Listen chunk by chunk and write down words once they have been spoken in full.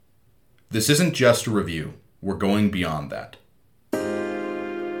This isn't just a review. We're going beyond that.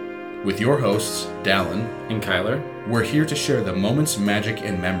 With your hosts, Dallin and Kyler, we're here to share the moments, magic,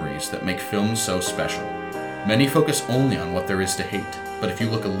 and memories that make films so special. Many focus only on what there is to hate, but if you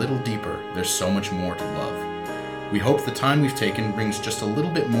look a little deeper, there's so much more to love. We hope the time we've taken brings just a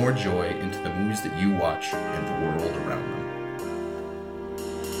little bit more joy into the movies that you watch and the world around them.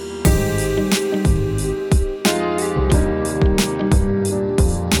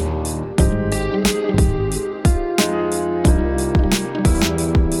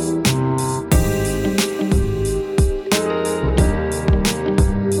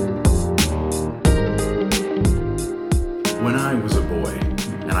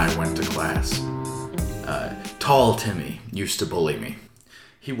 Tall Timmy used to bully me.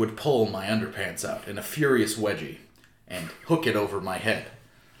 He would pull my underpants out in a furious wedgie and hook it over my head.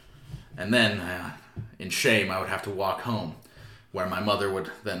 And then, in shame, I would have to walk home, where my mother would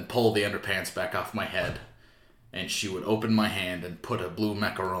then pull the underpants back off my head, and she would open my hand and put a blue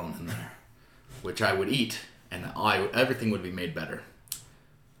macaron in there, which I would eat, and everything would be made better.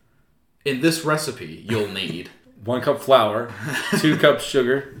 In this recipe, you'll need 1 cup flour, 2 cups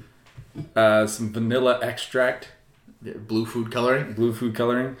sugar, some vanilla extract, blue food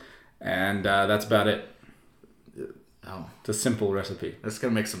coloring, and that's about it. Oh, it's a simple recipe. That's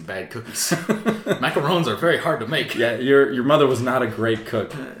gonna make some bad cookies. Macarons are very hard to make. Yeah, your mother was not a great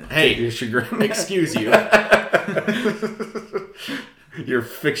cook. Hey, excuse you. Your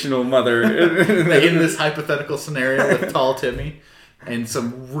fictional mother in this hypothetical scenario with Tall Timmy and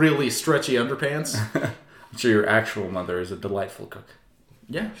some really stretchy underpants. I'm sure your actual mother is a delightful cook.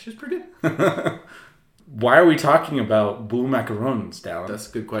 Yeah, she's pretty good. Why are we talking about blue macarons, Dallin? That's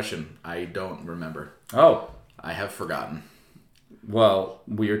a good question. I don't remember. Oh. I have forgotten. Well,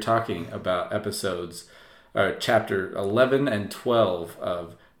 we are talking about chapter 11 and 12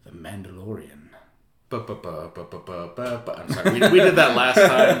 of The Mandalorian. I'm sorry, we did that last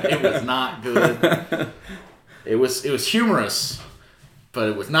time. It was not good. It was humorous, but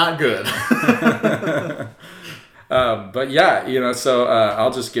it was not good. But yeah, so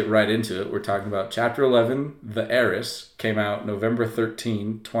I'll just get right into it. We're talking about Chapter 11, The Heiress, came out November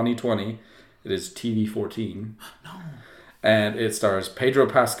 13, 2020. It is TV 14. No. And it stars Pedro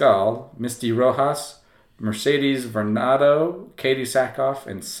Pascal, Misty Rojas, Mercedes Varnado, Katie Sackhoff,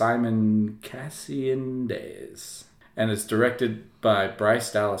 and Simon Casiendes. And it's directed by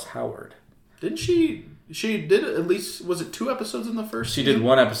Bryce Dallas Howard. Didn't she did at least, was it 2 episodes in the first season? She did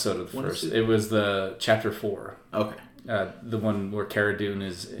 1 episode of the first. It was the Chapter 4. Okay. The one where Cara Dune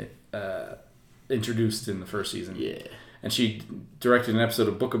is introduced in the first season. Yeah. And she directed an episode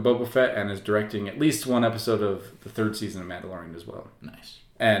of Book of Boba Fett and is directing at least 1 episode of the 3rd season of Mandalorian as well. Nice.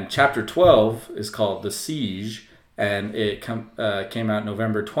 And Chapter 12 is called The Siege, and it came out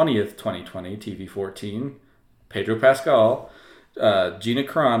November 20th, 2020, TV 14. Pedro Pascal, Gina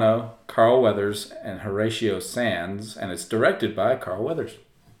Carano, Carl Weathers, and Horatio Sands, and it's directed by Carl Weathers.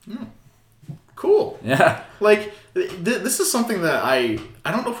 Mm. Cool. Yeah. Like, this is something that I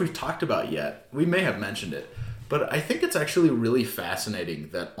don't know if we've talked about yet. We may have mentioned it. But I think it's actually really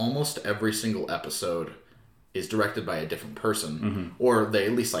fascinating that almost every single episode is directed by a different person. Mm-hmm. Or they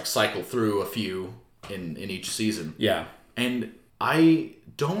at least cycle through a few in each season. Yeah. And I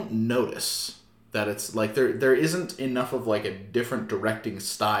don't notice that it's there isn't enough of a different directing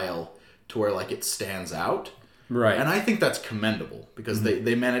style to where it stands out. Right. And I think that's commendable because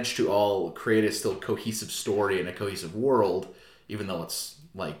they managed to all create a still cohesive story and a cohesive world, even though it's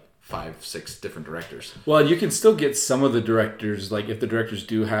 5, 6 different directors. Well, you can still get some of the directors, if the directors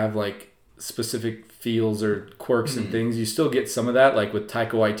do have specific feels or quirks and things, you still get some of that, with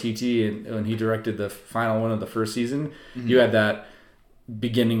Taika Waititi and when he directed the final one of the first season. Mm-hmm. You had that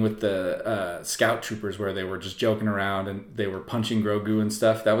beginning with the scout troopers where they were just joking around and they were punching Grogu and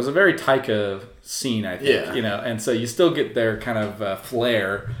stuff. That was a very Taika scene, I think. Yeah. And so you still get their kind of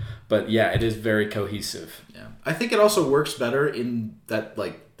flair, but yeah, it is very cohesive. Yeah, I think it also works better in that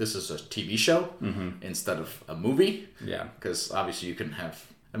this is a TV show instead of a movie. Yeah. Because obviously you can have...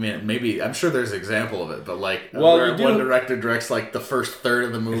 I mean, maybe... I'm sure there's an example of it, but where one director directs the first third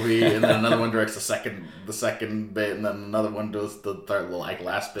of the movie, and then another one directs the second bit, and then another one does the third,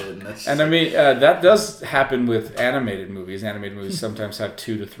 last bit. And I mean, that does happen with animated movies. Animated movies sometimes have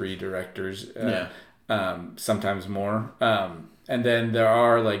 2 to 3 directors. Sometimes more. And then there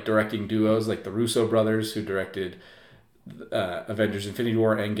are directing duos, the Russo brothers who directed... Avengers Infinity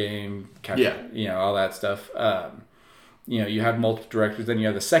War, Endgame, all that stuff. You have multiple directors. Then you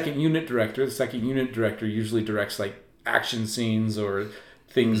have the second unit director. The second unit director usually directs action scenes or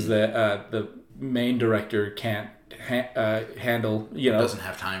things that the main director can't handle. Doesn't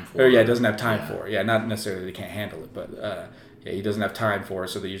have time for. Or doesn't have time for. Yeah, not necessarily they can't handle it, but he doesn't have time for.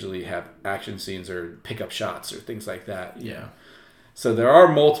 So they usually have action scenes or pickup shots or things like that. Yeah. So there are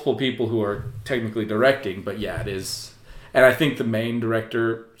multiple people who are technically directing, but it is. And I think the main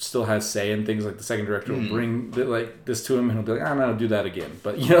director still has say in things. Like the second director will bring this to him, and he'll be like, "I'm gonna do that again."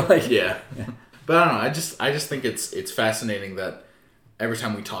 But yeah. But I don't know. I just think it's fascinating that every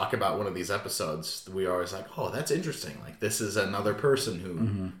time we talk about one of these episodes, we are always like, "Oh, that's interesting. Like this is another person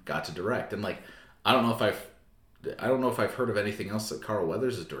who got to direct." And like, I don't know if I've heard of anything else that Carl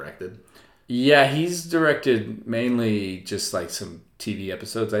Weathers has directed. Yeah, he's directed mainly just like some TV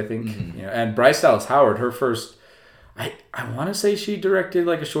episodes, I think. And Bryce Dallas Howard, her first. I want to say she directed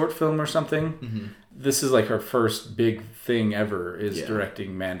like a short film or something. This is like her first big thing ever is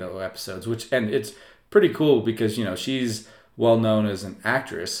directing Mando episodes, and it's pretty cool because she's well known as an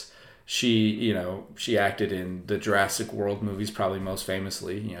actress. She acted in the Jurassic World movies probably most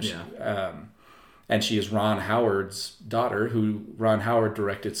famously. And she is Ron Howard's daughter, who Ron Howard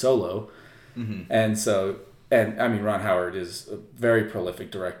directed Solo, and so. And I mean, Ron Howard is a very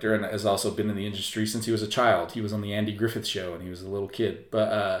prolific director and has also been in the industry since he was a child. He was on the Andy Griffith Show and he was a little kid. But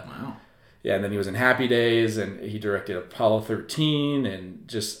wow. Yeah, and then he was in Happy Days and he directed Apollo 13 and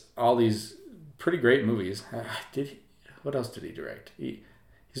just all these pretty great movies. What else did he direct?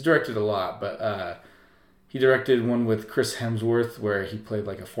 He's directed a lot, but he directed one with Chris Hemsworth where he played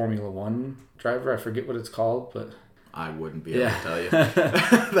like a Formula One driver. I forget what it's called, but I wouldn't be able to tell you.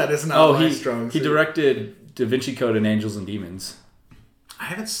 That is not my strong suit. He directed Da Vinci Code and Angels and Demons. I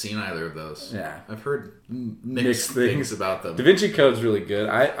haven't seen either of those. Yeah. I've heard mixed things about them. Da Vinci Code's really good.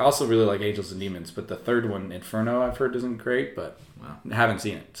 I also really like Angels and Demons, but the third one, Inferno, I've heard isn't great, but I haven't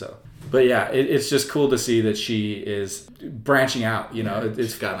seen it. So, but yeah, it's just cool to see that she is branching out.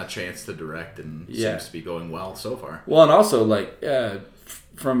 She's gotten a chance to direct and seems to be going well so far. Well, and also like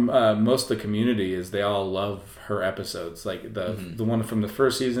from most of the community is they all love her episodes. Like the one from the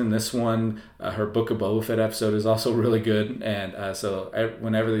first season, this one, her Book of Boba Fett episode is also really good. And so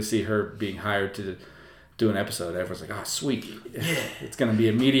whenever they see her being hired to do an episode, everyone's like, "Oh, sweet, it's gonna be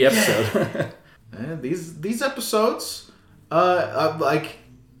a meaty episode." And these episodes, like,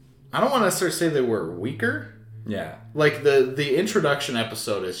 I don't want to necessarily say they were weaker. Yeah. Like the introduction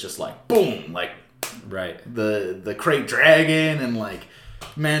episode is just like boom, like right. The crate dragon and like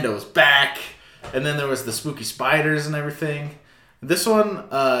Mando's back, and then there was the spooky spiders and everything. This one,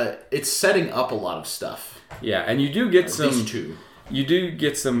 it's setting up a lot of stuff. Yeah, and you do get these two. You do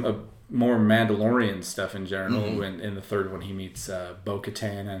get some more Mandalorian stuff in general. When in the third one he meets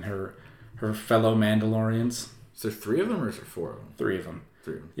Bo-Katan and her fellow Mandalorians. Is there 3 of them or is there 4 of them? 3 of them.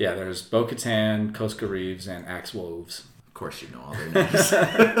 3 of them. Yeah, there's Bo-Katan, Koska Reeves, and Axe Woves. Of course you know all their names.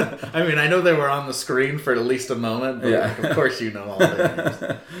 I mean, I know they were on the screen for at least a moment, but like, of course you know all their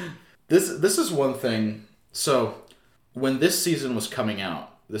names. This is one thing. So, when this season was coming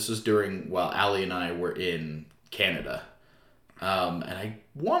out, this was while Allie and I were in Canada. And I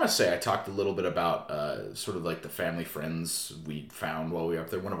want to say I talked a little bit about sort of like the family friends we found while we were up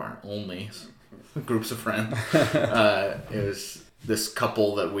there. One of our only groups of friends. It was this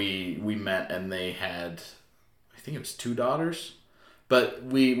couple that we met, and they had, I think it was 2 daughters. But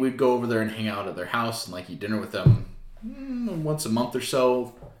we'd go over there and hang out at their house and like eat dinner with them once a month or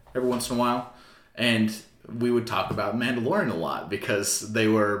so, every once in a while. And we would talk about Mandalorian a lot because they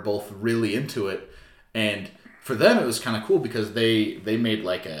were both really into it. And for them it was kind of cool because they made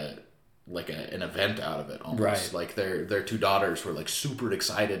like an event out of it almost. Right. Like their 2 daughters were like super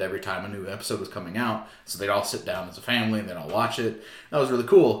excited every time a new episode was coming out. So they'd all sit down as a family and they'd all watch it. That was really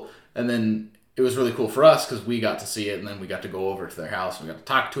cool. And then it was really cool for us because we got to see it, and then we got to go over to their house and we got to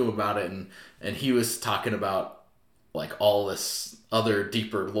talk to him about it, and he was talking about like all this other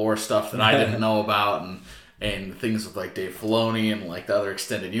deeper lore stuff that I didn't know about, and things with like Dave Filoni and like the other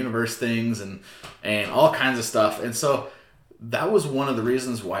extended universe things and all kinds of stuff. And so that was one of the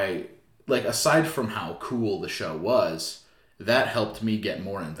reasons why, like, aside from how cool the show was, that helped me get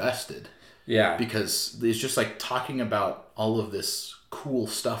more invested. Yeah. Because it's just like talking about all of this cool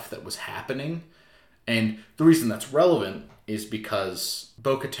stuff that was happening. And the reason that's relevant is because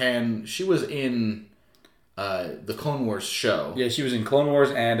Bo-Katan, she was in the Clone Wars show. Yeah, she was in Clone Wars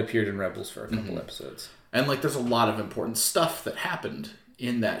and appeared in Rebels for a couple episodes. And like there's a lot of important stuff that happened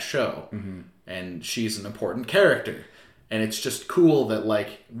in that show. And she's an important character. And it's just cool that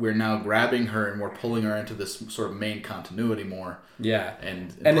like we're now grabbing her and we're pulling her into this sort of main continuity more. Yeah.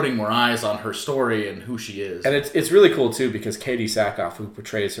 And putting more eyes on her story and who she is. And it's really cool too because Katie Sackhoff, who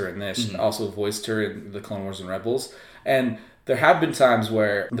portrays her in this, also voiced her in the Clone Wars and Rebels. And there have been times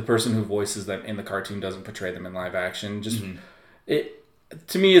where the person who voices them in the cartoon doesn't portray them in live action. Just it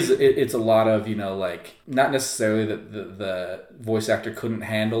to me it's a lot of, like, not necessarily that the voice actor couldn't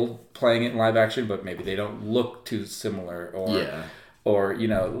handle playing it in live action, but maybe they don't look too similar, or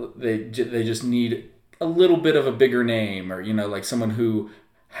they just need a little bit of a bigger name, or like someone who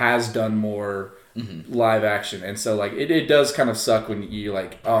has done more live action. And so, like, it does kind of suck when you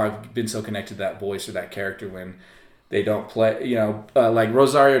like, oh, I've been so connected to that voice or that character when they don't play, like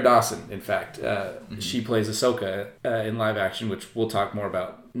Rosario Dawson, in fact. She plays Ahsoka in live action, which we'll talk more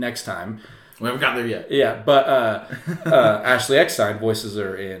about next time. We haven't got there yet. Yeah, but Ashley Eckstein voices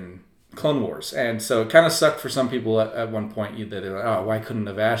her in Clone Wars. And so it kind of sucked for some people at one point. They're like, oh, why couldn't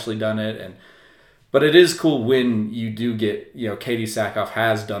have Ashley done it? But it is cool when you do get, Katie Sackhoff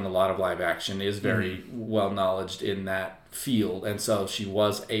has done a lot of live action, is very well knowledged in that field. And so she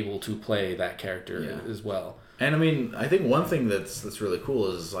was able to play that character as well. And I mean, I think one thing that's really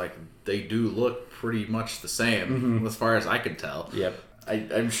cool is, like, they do look pretty much the same as far as I can tell. Yep.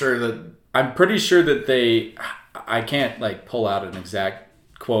 I'm pretty sure that I can't, like, pull out an exact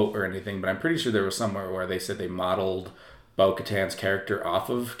quote or anything, but I'm pretty sure there was somewhere where they said they modeled Bo-Katan's character off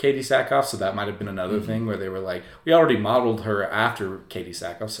of Katie Sackhoff, so that might have been another thing where they were like, we already modeled her after Katie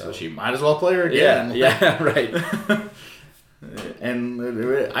Sackhoff, so she might as well play her again. Yeah, right. And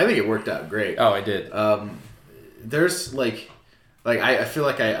I think it worked out great. Oh, it did. There's I feel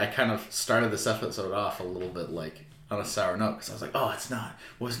like I kind of started this episode off a little bit like on a sour note, because I was like, oh,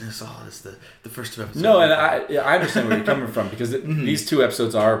 wasn't this all as the first two episodes? No, and I understand where you're coming from, because these two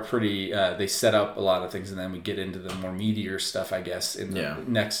episodes are pretty, they set up a lot of things, and then we get into the more meatier stuff, I guess, in the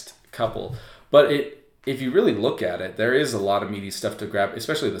next couple. But if you really look at it, there is a lot of meaty stuff to grab,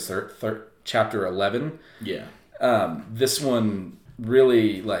 especially the third chapter 11. Yeah. This one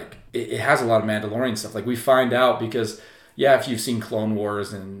really, like, it has a lot of Mandalorian stuff. Like, we find out because, if you've seen Clone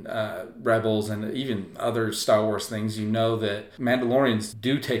Wars and Rebels and even other Star Wars things, you know that Mandalorians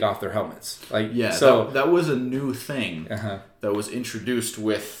do take off their helmets. Like, so that was a new thing that was introduced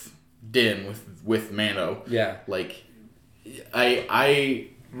with Din, with Mando. Yeah. Like, I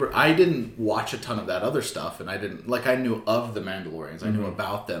didn't watch a ton of that other stuff, and I knew of the Mandalorians, I knew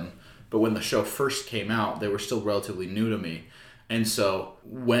about them, but when the show first came out, they were still relatively new to me. And so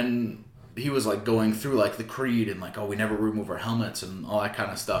when he was, like, going through, like, the creed and, like, oh, we never remove our helmets and all that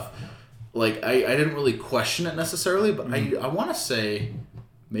kind of stuff, like, I didn't really question it necessarily, but I want to say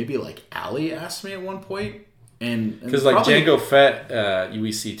maybe, like, Allie asked me at one point, and because, like, Jango Fett,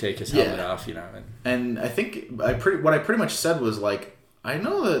 we see take his helmet off, and I think what I pretty much said was, like, I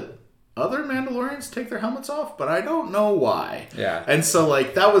know that other Mandalorians take their helmets off, but I don't know why. Yeah. And so,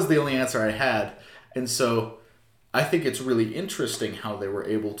 like, that was the only answer I had. And so I think it's really interesting how they were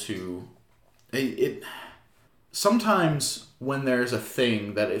able to... Sometimes when there's a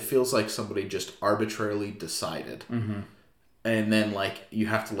thing that it feels like somebody just arbitrarily decided, and then, like, you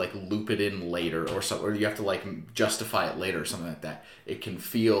have to, like, loop it in later or something, or you have to, like, justify it later or something like that, it can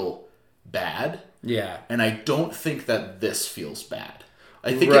feel bad. Yeah. And I don't think that this feels bad.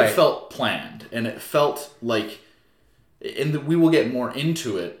 I think it felt planned, and it felt like, and we will get more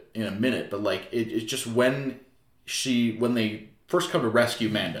into it in a minute, but, like, it's just when they first come to rescue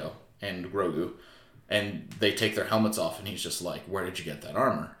Mando and Grogu, and they take their helmets off, and he's just like, where did you get that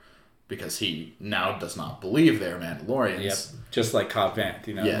armor? Because he now does not believe they're Mandalorians. Yep. Just like Cobb Vanth,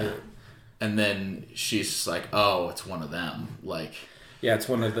 Yeah. And then she's just like, oh, it's one of them. Like... Yeah, it's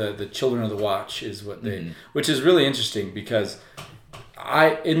one of the Children of the Watch is what they... Which is really interesting, because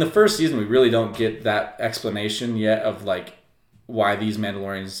in the first season, we really don't get that explanation yet of, like, why these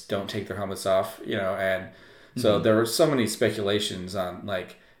Mandalorians don't take their helmets off, and so there were so many speculations on,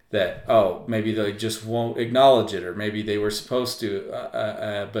 like, that, oh, maybe they just won't acknowledge it, or maybe they were supposed to,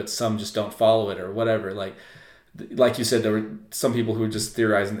 but some just don't follow it, or whatever. Like you said, there were some people who were just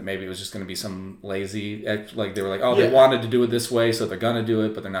theorizing that maybe it was just going to be some lazy, like, they were like, oh, they wanted to do it this way, so they're going to do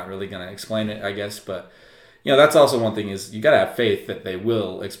it, but they're not really going to explain it, I guess. But, that's also one thing, is you got to have faith that they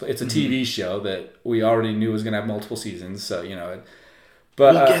will explain. It's a TV show that we already knew was going to have multiple seasons, so,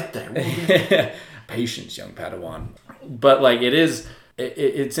 but we'll get there. Patience, young Padawan. But, like,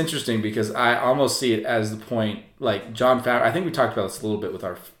 it's interesting, because I almost see it as the point, like, Jon Favreau, I think we talked about this a little bit with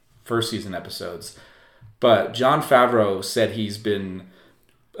our first season episodes, but Jon Favreau said he's been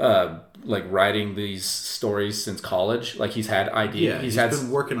like, writing these stories since college. Like, he's had ideas. Yeah, he's been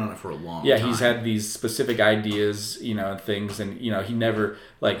working on it for a long time. Yeah, he's had these specific ideas, and things, and, he never,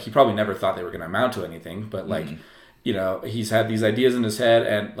 like, he probably never thought they were going to amount to anything, but, like, he's had these ideas in his head,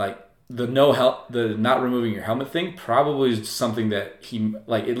 and, like, the not removing your helmet thing probably is something that he,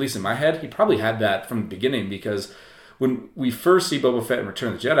 like, at least in my head, he probably had that from the beginning, because when we first see Boba Fett in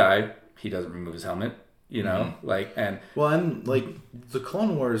Return of the Jedi, he doesn't remove his helmet, and the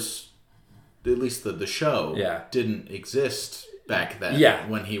Clone Wars, at least the show, didn't exist back then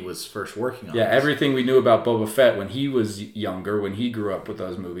when he was first working on it. Everything we knew about Boba Fett when he was younger, when he grew up with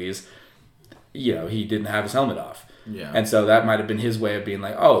those movies, he didn't have his helmet off. Yeah. And so that might have been his way of being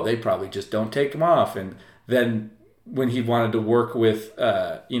like, oh, they probably just don't take him off. And then when he wanted to work with,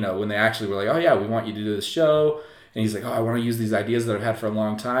 when they actually were like, oh yeah, we want you to do this show. And he's like, oh, I want to use these ideas that I've had for a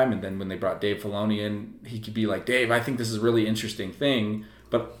long time. And then when they brought Dave Filoni in, he could be like, Dave, I think this is a really interesting thing,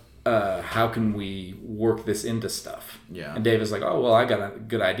 but how can we work this into stuff? Yeah. And Dave is like, oh, well, I got a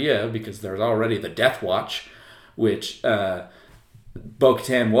good idea because there's already the Death Watch, which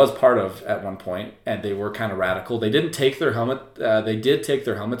Bo-Katan was part of at one point, and they were kind of radical. They didn't take their helmet. They did take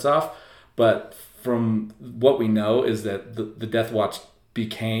their helmets off, but from what we know is that the Death Watch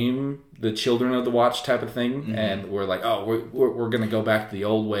became the Children of the Watch type of thing, and we're like, oh, we're going to go back to the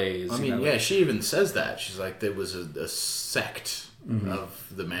old ways. I mean, she even says that. She's like, there was a sect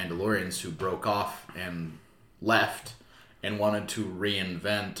of the Mandalorians who broke off and left and wanted to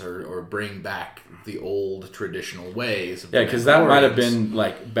reinvent or bring back the old traditional ways. Because that might have been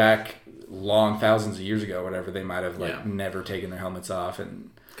like back long thousands of years ago, or whatever. They might have never taken their helmets off, and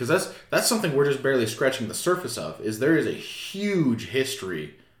because that's something we're just barely scratching the surface of. Is there is a huge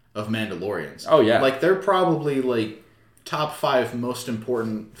history of Mandalorians. Oh yeah, like they're probably like top 5 most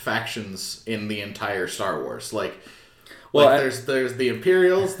important factions in the entire Star Wars. There's the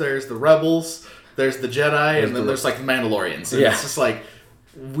Imperials, there's the Rebels, there's the Jedi, and then there's like the Mandalorians. And it's just like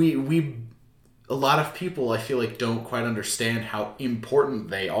we a lot of people I feel like don't quite understand how important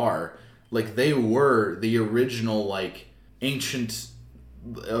they are. Like they were the original like ancient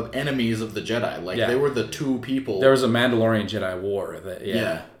enemies of the Jedi. Like they were the two people. There was a Mandalorian Jedi war.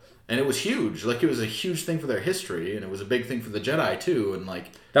 And it was huge. Like it was a huge thing for their history, and it was a big thing for the Jedi too. And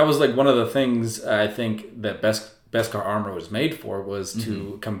like that was like one of the things I think that Beskar armor was made for was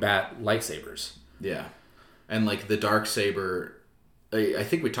to combat lightsabers. Yeah, and like the Darksaber, I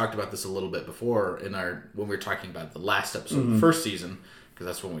think we talked about this a little bit before when we were talking about the last episode of the first season, because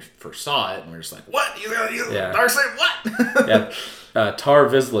that's when we first saw it, and we were just like, "What? You Darksaber? What?" Tar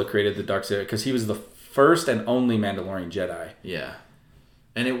Vizsla created the Darksaber because he was the first and only Mandalorian Jedi. Yeah,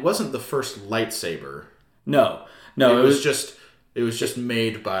 and it wasn't the first lightsaber. No, it was just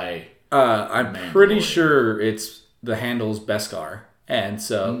made by. I'm pretty sure the handle's Beskar, and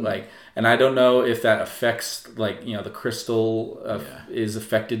so and I don't know if that affects the crystal is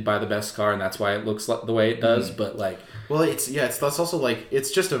affected by the Beskar, and that's why it looks like the way it does. But that's also like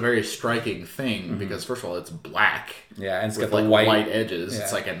it's just a very striking thing because first of all it's black, and it's with got the white edges.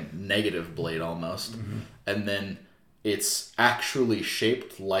 It's like a negative blade almost, and then it's actually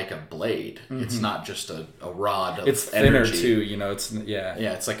shaped like a blade. It's not just a rod of it's thinner energy. too, it's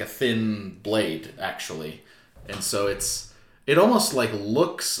it's like a thin blade actually, and so it almost like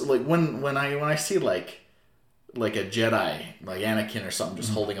looks like when I see like a Jedi like Anakin or something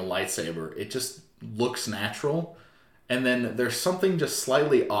just holding a lightsaber, it just looks natural. And then there's something just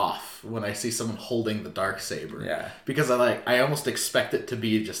slightly off when I see someone holding the Darksaber. Yeah. Because I almost expect it to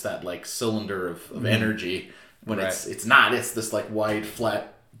be just that like cylinder of energy. When it's not, it's this like wide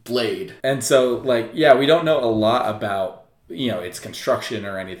flat blade. And so we don't know a lot about its construction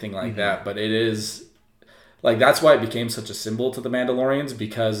or anything like that, but it is that's why it became such a symbol to the Mandalorians,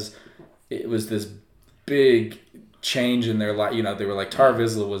 because it was this big change in their life. They were like Tar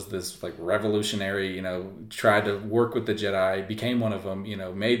Vizsla was this like revolutionary, tried to work with the Jedi, became one of them,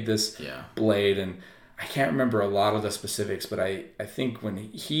 made this blade, and I can't remember a lot of the specifics, but I think when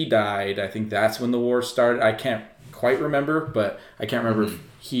he died, I think that's when the war started. I can't quite remember, but I can't remember if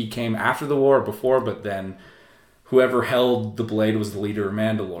he came after the war or before, but then whoever held the blade was the leader of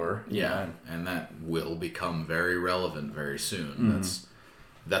Mandalore. Yeah, and that will become very relevant very soon.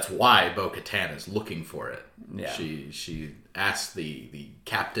 That's why Bo-Katan is looking for it. Yeah. She asked the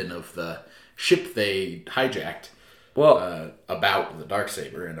captain of the ship they hijacked about the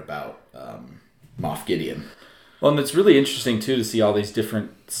Darksaber and about Moff Gideon. Well, and it's really interesting too to see all these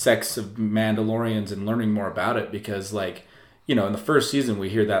different sects of Mandalorians and learning more about it, because in the first season we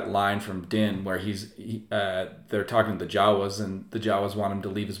hear that line from Din where they're talking to the Jawas, and the Jawas want him to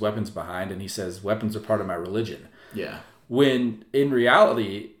leave his weapons behind, and he says, "Weapons are part of my religion." Yeah. When in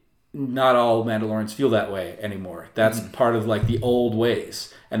reality, not all Mandalorians feel that way anymore. That's part of the old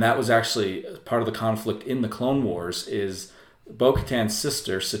ways, and that was actually part of the conflict in the Clone Wars. Is Bo-Katan's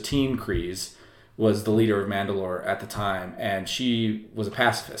sister Satine Kryze was the leader of Mandalore at the time, and she was a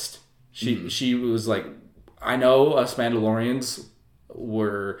pacifist. She was like, I know us Mandalorians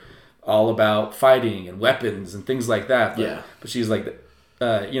were all about fighting and weapons and things like that. But she's like,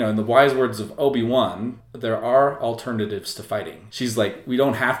 in the wise words of Obi-Wan, there are alternatives to fighting. She's like, we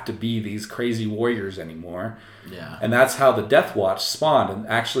don't have to be these crazy warriors anymore. Yeah. And that's how the Death Watch spawned. And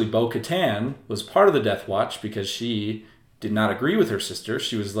actually, Bo-Katan was part of the Death Watch because she did not agree with her sister.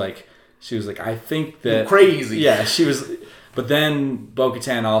 She was like, I think that... You're crazy. Yeah, she was... But then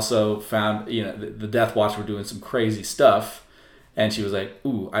Bo-Katan also found, the Death Watch were doing some crazy stuff. And she was like,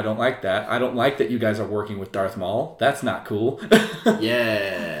 ooh, I don't like that. I don't like that you guys are working with Darth Maul. That's not cool.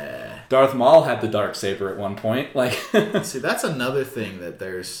 Yeah. Darth Maul had the Darksaber at one point. Like, see, that's another thing that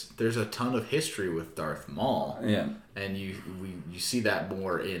there's a ton of history with Darth Maul. Yeah. And you see that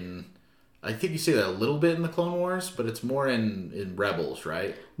more in... I think you see that a little bit in the Clone Wars, but it's more in Rebels,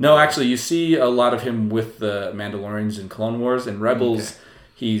 right? No, actually, you see a lot of him with the Mandalorians in Clone Wars. In Rebels,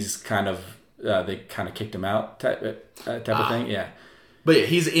 he's kind of... they kind of kicked him out type of thing, yeah. But yeah,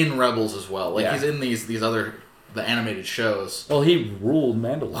 he's in Rebels as well. Like, Yeah. he's in these other... the animated shows. Well, he ruled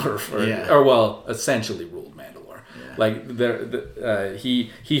Mandalore essentially ruled Mandalore. Yeah. Like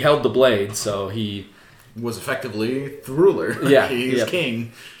he held the blade, so he was effectively the ruler. Yeah, he's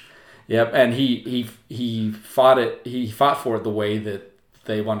king. Yep, and he fought it. He fought for it the way that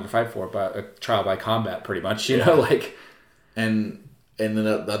they wanted to fight for it, by a trial by combat, pretty much. You know, like and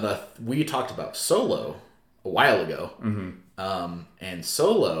then we talked about Solo a while ago, and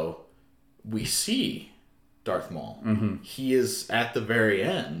Solo we see Darth Maul. He is at the very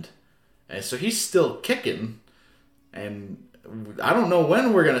end, and so he's still kicking. And I don't know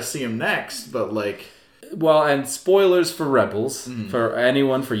when we're gonna see him next, but like, well, and spoilers for Rebels for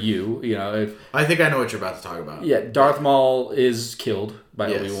anyone, for you know. If I think I know what you're about to talk about. Yeah, Darth Maul is killed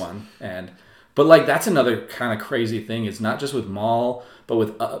by Obi-Wan, but like that's another kind of crazy thing. It's not just with Maul, but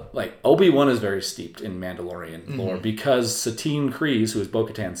with like Obi-Wan is very steeped in Mandalorian lore because Satine Kryze, who is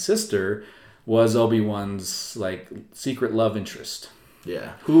Bo-Katan's sister, was Obi-Wan's like secret love interest.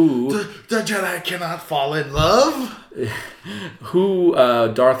 Yeah. Who the Jedi cannot fall in love. Who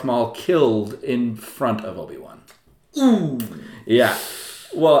Darth Maul killed in front of Obi-Wan. Ooh. Yeah.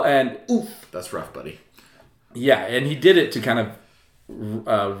 Well, and that's rough, buddy. Yeah, and he did it to kind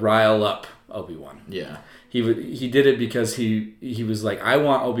of rile up Obi-Wan. Yeah. He did it because he was like, I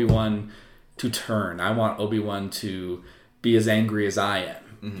want Obi-Wan to turn. I want Obi-Wan to be as angry as I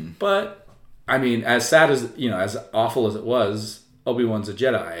am. But I mean, as sad as as awful as it was, Obi-Wan's a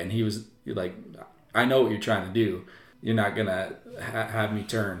Jedi, and he was like, I know what you're trying to do. You're not gonna have me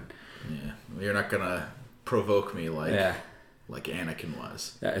turn. Yeah, you're not gonna provoke me like Anakin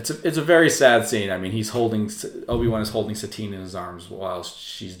was. Yeah, it's a very sad scene. I mean, Obi-Wan is holding Satine in his arms while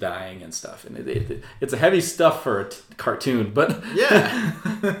she's dying and stuff, and it's a heavy stuff for a cartoon. But yeah,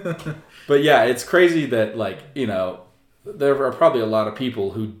 but yeah, it's crazy that there are probably a lot of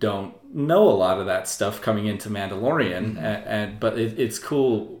people who don't know a lot of that stuff coming into Mandalorian, but it's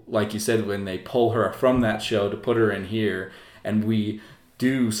cool, like you said, when they pull her from that show to put her in here, and we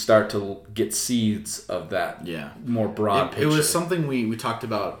do start to get seeds of that more broad picture. It was something we talked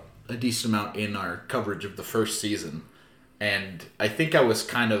about a decent amount in our coverage of the first season, and I think I was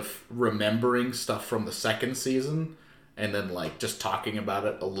kind of remembering stuff from the second season, and then just talking about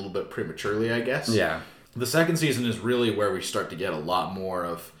it a little bit prematurely, I guess. Yeah. The second season is really where we start to get a lot more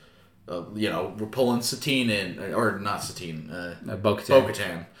of, we're pulling Satine in, or not Satine,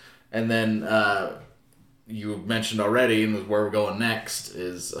 Bo-Katan. And then you mentioned already, and where we're going next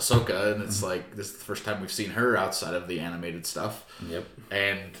is Ahsoka, and it's like, this is the first time we've seen her outside of the animated stuff. Yep.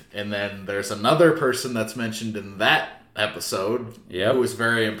 And then there's another person that's mentioned in that episode who is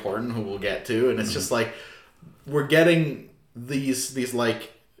very important, who we'll get to, and it's just like, we're getting these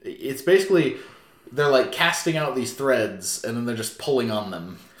it's basically... They're casting out these threads, and then they're just pulling on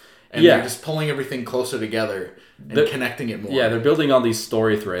them. And they're just pulling everything closer together and connecting it more. Yeah, they're building all these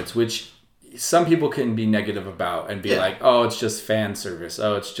story threads, which some people can be negative about and be like, oh, it's just fan service.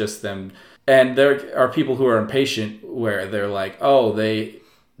 Oh, it's just them. And there are people who are impatient where they're like, oh, they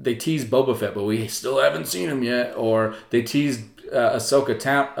tease Boba Fett, but we still haven't seen him yet. Or they teased Ahsoka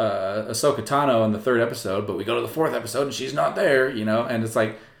Tano in the third episode, but we go to the fourth episode and she's not there, And it's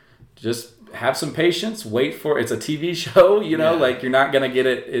like, just... have some patience, wait for it's a TV show, you're not gonna get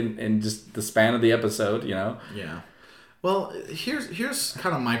it in just the span of the episode, Yeah. Well, here's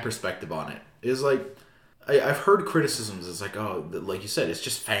kind of my perspective on it. Is I've heard criticisms. It's like, oh, like you said, it's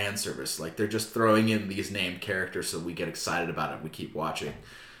just fan service. Like they're just throwing in these named characters so we get excited about it. We keep watching,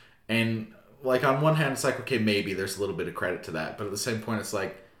 and on one hand, it's like, okay, maybe there's a little bit of credit to that, but at the same point, it's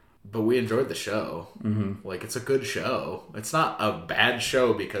like, but we enjoyed the show. Mm-hmm. Like, it's a good show. It's not a bad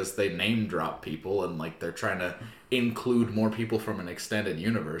show because they name drop people and, like, they're trying to include more people from an extended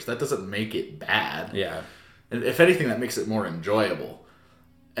universe. That doesn't make it bad. Yeah. And if anything, that makes it more enjoyable.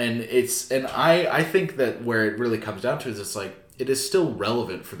 And I think that where it really comes down to is it's like, it is still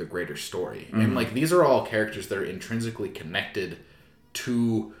relevant for the greater story. Mm-hmm. And, like, these are all characters that are intrinsically connected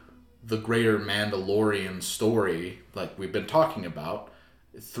to the greater Mandalorian story, like we've been talking about,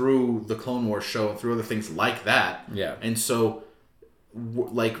 through the Clone Wars show and through other things like that. Yeah. And so,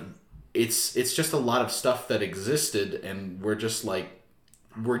 like, it's just a lot of stuff that existed, and we're just, like,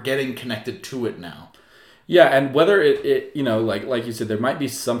 we're getting connected to it now. Yeah, and whether it you know, like you said, there might be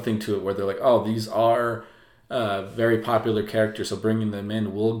something to it where they're like, oh, these are very popular characters, so bringing them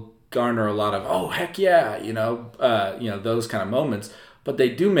in will garner a lot of, oh, heck yeah, you know, those kind of moments. But they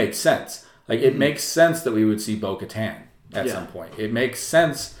do make sense. Like, it makes sense that we would see Bo-Katan at some point. It makes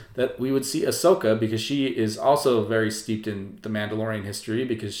sense that we would see Ahsoka because she is also very steeped in the Mandalorian history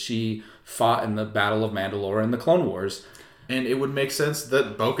because she fought in the Battle of Mandalore and the Clone Wars. And it would make sense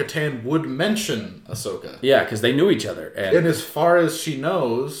that Bo-Katan would mention Ahsoka. Yeah, because they knew each other. And as far as she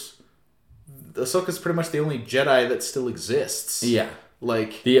knows, Ahsoka's pretty much the only Jedi that still exists. Yeah.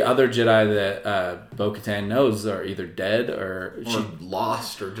 Like, the other Jedi that Bo-Katan knows are either dead or she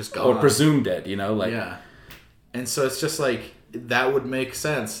lost or just gone. Or presumed dead, you know? Like, yeah. And so it's just like, that would make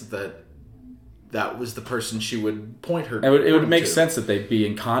sense that was the person she would point her to. It would make sense that they'd be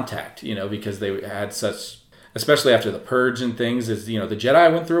in contact, you know, because they had such, especially after the Purge and things, is, you know, the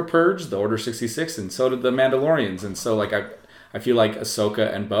Jedi went through a Purge, the Order 66, and so did the Mandalorians. And so, like, I feel like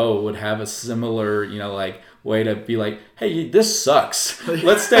Ahsoka and Bo would have a similar, you know, like, way to be like, hey, this sucks.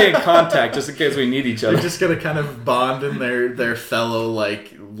 Let's stay in contact just in case we need each other. They're just going to kind of bond in their fellow,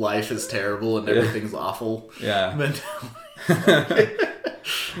 like, life is terrible and everything's awful. Yeah.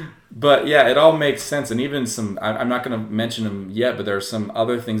 But, yeah, it all makes sense. And even I'm not going to mention them yet, but there are some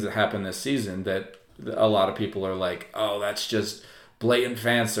other things that happen this season that a lot of people are like, oh, that's just blatant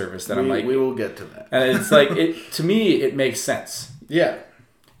fan service. That I'm like, we will get to that. And it's like, to me, it makes sense. Yeah.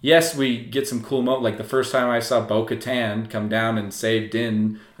 Yes, we get some cool moments. Like the first time I saw Bo-Katan come down and save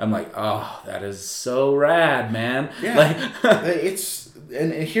Din, I'm like, oh, that is so rad, man. Yeah. Like,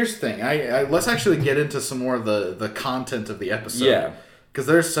 and here's the thing. I let's actually get into some more of the content of the episode. Yeah. Because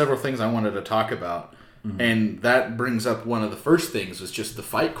there's several things I wanted to talk about. Mm-hmm. And that brings up one of the first things was just the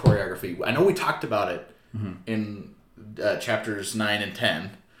fight choreography. I know we talked about it in chapters 9 and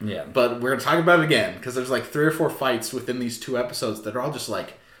 10. Yeah. But we're going to talk about it again. Because there's like 3 or 4 fights within these 2 episodes that are all just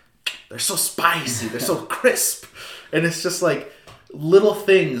like, they're so spicy, they're so crisp, and it's just like little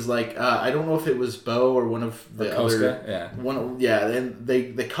things. Like I don't know if it was Bo or one of the other, and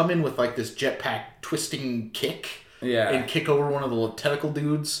they come in with like this jetpack twisting kick, and kick over one of the little tentacle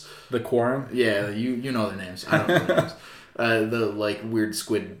dudes, the Quorum. Yeah, you know their names. I don't know their names. The like weird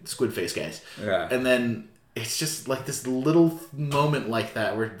squid face guys. Yeah, and then it's just like this little moment like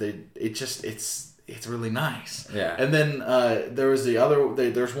that where it's really nice. Yeah. And then there was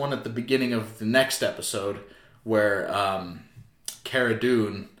there's one at the beginning of the next episode where Cara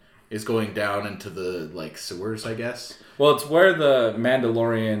Dune is going down into the like sewers, I guess. Well, it's where the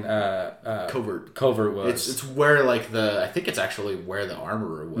Mandalorian covert was. It's where like I think it's actually where the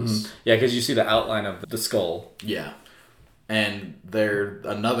armorer was. Mm-hmm. Yeah, because you see the outline of the skull. Yeah. And they're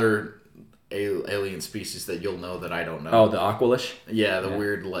another alien species that you'll know that I don't know. Oh, the Aqualish? Yeah, the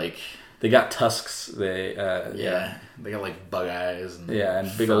weird like... They got tusks. They they got like bug eyes and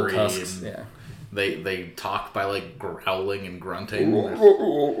and big old tusks. Yeah, they talk by like growling and grunting. It's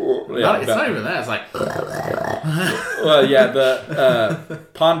not even that. It's like well, yeah. The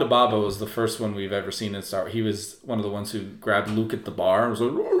Ponda Baba was the first one we've ever seen in Star Wars. He was one of the ones who grabbed Luke at the bar and was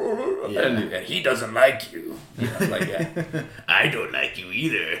like, and he doesn't like you. Like I don't like you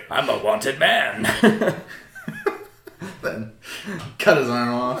either. I'm a wanted man. Then cut his arm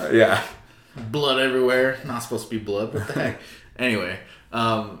off. Yeah. Blood everywhere. Not supposed to be blood. What the heck? Anyway,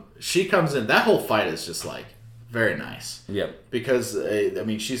 she comes in. That whole fight is just like very nice. Yep. Because, I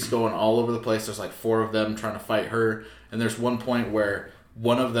mean, she's going all over the place. There's like 4 of them trying to fight her. And there's one point where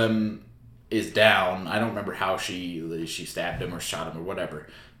one of them is down. I don't remember how she stabbed him or shot him or whatever.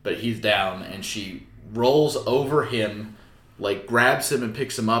 But he's down and she rolls over him, like grabs him and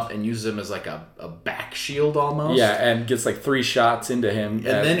picks him up and uses him as like a back shield almost. Yeah, and gets like 3 shots into him. And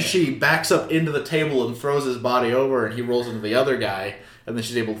then she backs up into the table and throws his body over and he rolls into the other guy and then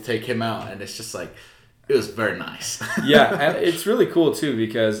she's able to take him out. And it's just like, it was very nice. Yeah, and it's really cool too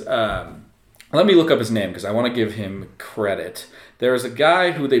because, let me look up his name because I want to give him credit. There was a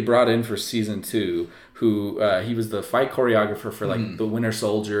guy who they brought in for season 2 who he was the fight choreographer for like the Winter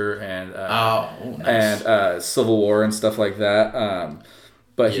Soldier and nice. and Civil War and stuff like that.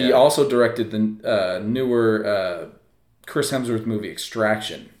 But he also directed the newer Chris Hemsworth movie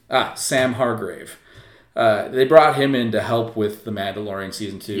Extraction. Sam Hargrave. They brought him in to help with The Mandalorian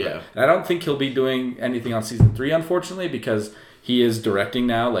Season 2. Yeah. And I don't think he'll be doing anything on Season 3, unfortunately, because he is directing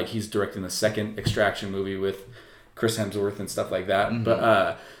now. Like, he's directing the second Extraction movie with Chris Hemsworth and stuff like that.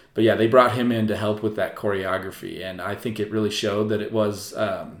 Mm-hmm. But yeah, they brought him in to help with that choreography. And I think it really showed that it was...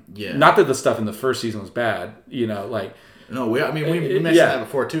 Not that the stuff in the first season was bad, like... No, we mentioned that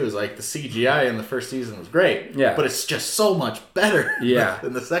before too. Is like the CGI in the first season was great, but it's just so much better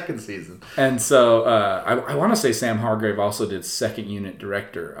than the second season. And so I want to say Sam Hargrave also did second unit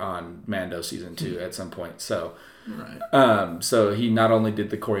director on Mando season 2 at some point. So, so he not only did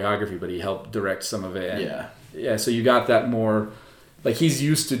the choreography, but he helped direct some of it. And, so you got that more, like he's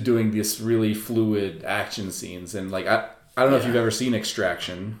used to doing this really fluid action scenes, and like I don't know if you've ever seen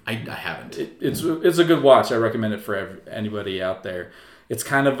Extraction. I haven't. It's a good watch. I recommend it for anybody out there. It's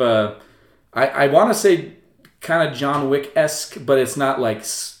kind of I want to say kind of John Wick-esque, but it's not like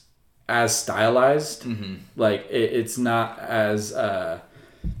as stylized. Mm-hmm. Like it's not as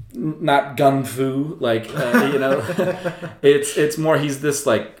not gun fu. Like it's more he's this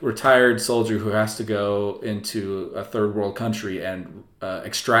like retired soldier who has to go into a third world country and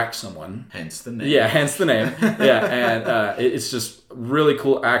extract someone. Hence the name. Yeah, hence the name. Yeah, and it's just really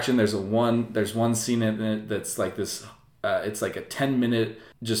cool action. There's one scene in it that's like this. It's like a 10-minute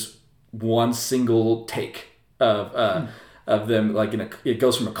just one single take of them like it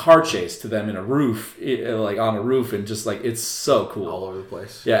goes from a car chase to them in a roof, like on a roof, and just like it's so cool all over the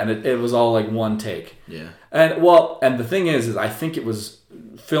place. Yeah, and it was all like one take. Yeah, and the thing is I think it was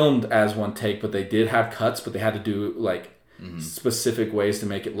filmed as one take, but they did have cuts, but they had to do like specific ways to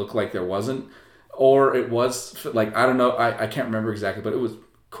make it look like there wasn't, or it was like I don't know, I can't remember exactly, but it was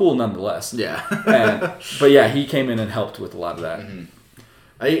cool nonetheless. Yeah, but yeah, he came in and helped with a lot of that.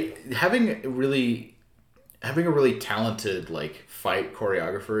 Mm-hmm. Having a really talented like fight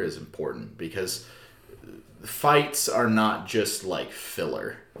choreographer is important, because fights are not just like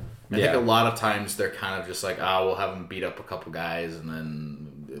filler. I think a lot of times they're kind of just like, we'll have them beat up a couple guys and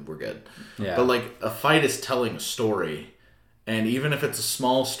then we're good. Yeah. But like a fight is telling a story. And even if it's a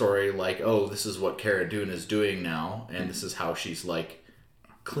small story, like, this is what Cara Dune is doing now, and this is how she's like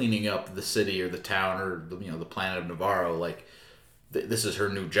cleaning up the city or the town or the planet of Navarro, like this is her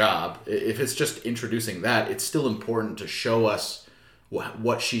new job. If it's just introducing that, it's still important to show us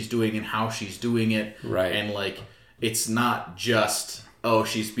what she's doing and how she's doing it. Right. And like, it's not just,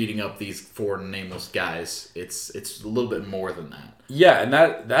 she's beating up these 4 nameless guys. It's a little bit more than that. Yeah, and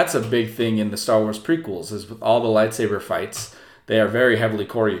that's a big thing in the Star Wars prequels, is with all the lightsaber fights, they are very heavily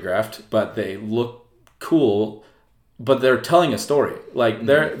choreographed, but they look cool, but they're telling a story. Like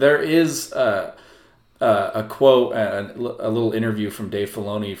there is a quote, a little interview from Dave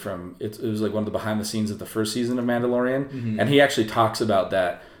Filoni it was like one of the behind the scenes of the first season of Mandalorian, and he actually talks about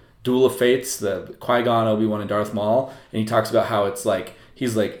that Duel of Fates, the Qui-Gon, Obi-Wan, and Darth Maul, and he talks about how it's like,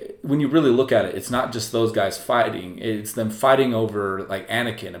 he's like, when you really look at it, it's not just those guys fighting, it's them fighting over like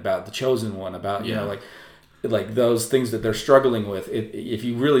Anakin, about the Chosen One, about like those things that they're struggling with. If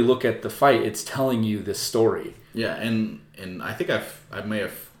you really look at the fight, it's telling you this story. Yeah, and I think I may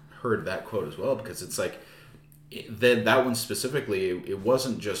have heard that quote as well, because it's like that one specifically, it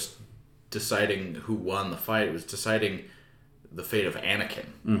wasn't just deciding who won the fight, it was deciding the fate of Anakin.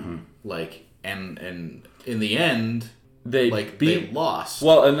 Mm-hmm. Like, and in the end, they lost.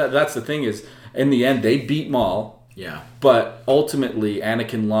 Well, and that's the thing is, in the end, they beat Maul. Yeah. But ultimately,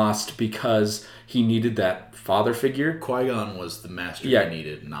 Anakin lost because he needed that father figure. Qui-Gon was the master he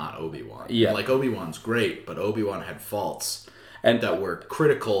needed, not Obi-Wan. Yeah. And like, Obi-Wan's great, but Obi-Wan had faults that were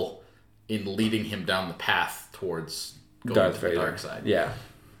critical in leading him down the path towards going to the dark side. Yeah.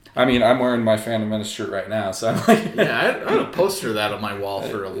 I mean, I'm wearing my Phantom Menace shirt right now, so I'm like... Yeah, I had a poster of that on my wall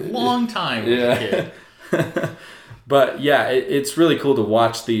for a long time as a kid. But yeah, it's really cool to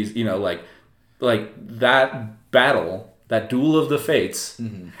watch these, like that battle, that Duel of the Fates,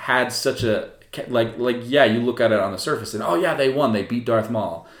 had such a... you look at it on the surface and, they won, they beat Darth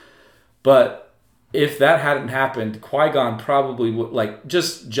Maul. But if that hadn't happened, Qui-Gon probably would,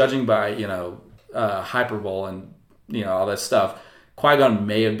 just judging by, hyperbole and, all that stuff... Qui-Gon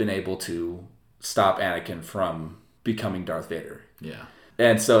may have been able to stop Anakin from becoming Darth Vader. Yeah.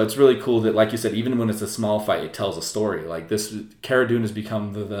 And so it's really cool that, like you said, even when it's a small fight, it tells a story. Like this, Cara Dune has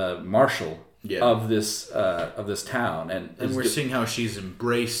become the marshal of this town. And we're seeing how she's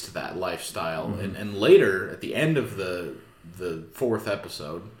embraced that lifestyle. Mm-hmm. And later, at the end of the 4th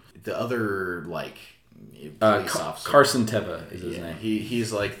episode, the other, police officer. Carson Teva is his name.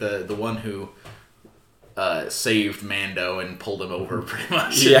 He's like the one who saved Mando and pulled him over pretty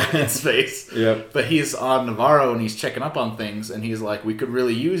much in space. Yep. But he's on Navarro and he's checking up on things and he's like, we could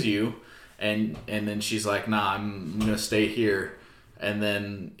really use you. And then she's like, nah, I'm going to stay here. And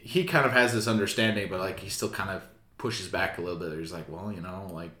then he kind of has this understanding, but like he still kind of pushes back a little bit. He's like, well,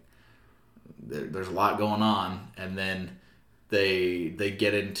 like there's a lot going on. And then they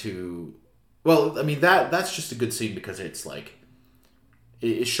get into, well, I mean, that's just a good scene because it's like,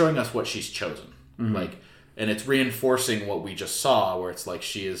 it's showing us what she's chosen. Mm-hmm. Like, and it's reinforcing what we just saw, where it's like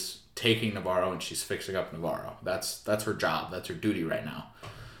she is taking Navarro and she's fixing up Navarro. That's her job. That's her duty right now.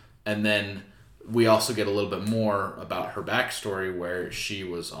 And then we also get a little bit more about her backstory, where she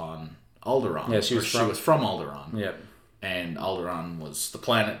was on Alderaan. Yeah, she was from Alderaan. Yep. And Alderaan was the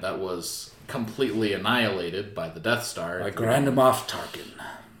planet that was completely annihilated by the Death Star. By Grand Moff Tarkin.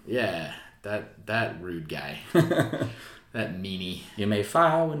 Yeah, that rude guy. That meanie. You may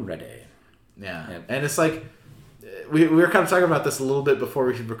fire when ready. Yeah. Yep. And it's like, we were kind of talking about this a little bit before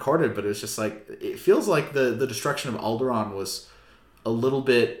we recorded, but it was just like, it feels like the destruction of Alderaan was a little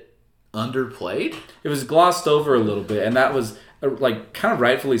bit underplayed. It was glossed over a little bit, and that was like kind of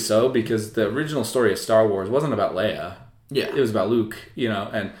rightfully so, because the original story of Star Wars wasn't about Leia. Yeah. It was about Luke,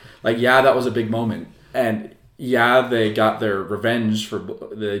 and like, yeah, that was a big moment. And yeah, they got their revenge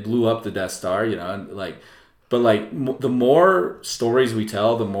they blew up the Death Star, and like, but like the more stories we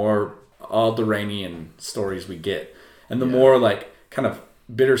tell, the more Alderaanian stories we get, and the more like kind of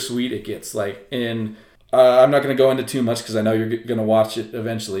bittersweet it gets. Like in I'm not going to go into too much because I know you're going to watch it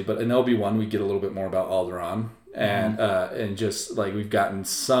eventually, but in Obi-Wan we get a little bit more about Alderaan, and just like we've gotten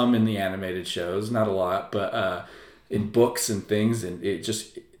some in the animated shows, not a lot, but in books and things, and it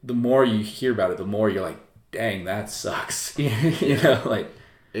just, the more you hear about it, the more you're like, dang, that sucks. Like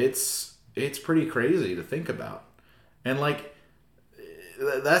it's pretty crazy to think about. And like,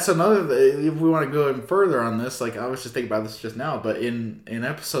 that's another, if we want to go even further on this, like I was just thinking about this just now, but in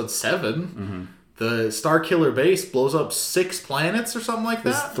episode 7, the Starkiller base blows up 6 planets or something like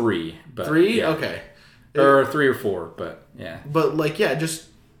that. It's 3, but 3? Yeah. Okay. Or 3 or 4, but yeah. But like, yeah, just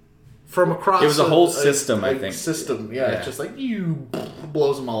from across, it was a whole system, I think. System, yeah. It's just like, you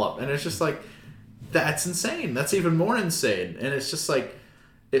blows them all up, and it's just like, that's insane. That's even more insane. And it's just like,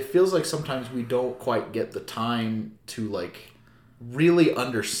 it feels like sometimes we don't quite get the time to like really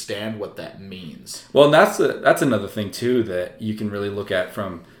understand what that means. Well, and that's another thing too that you can really look at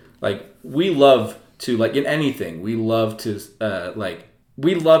from, like, we love to, like, in anything, we love to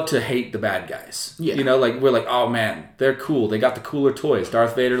hate the bad guys. Yeah. Like, we're like, oh man, they're cool. They got the cooler toys.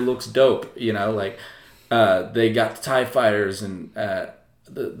 Darth Vader looks dope. Like, they got the TIE fighters and the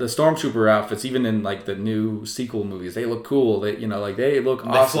Stormtrooper outfits, even in like the new sequel movies, they look cool. They, like, they look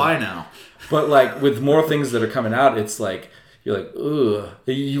awesome. They fly now. But like with more things that are coming out, it's like, you're like, ugh.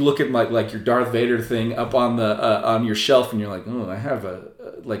 You look at like your Darth Vader thing up on the on your shelf, and you're like, oh, I have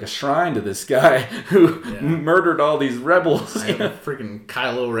a shrine to this guy who murdered all these rebels. I have a freaking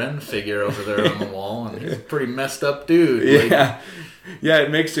Kylo Ren figure over there on the wall, and he's a pretty messed up dude. Yeah, yeah. It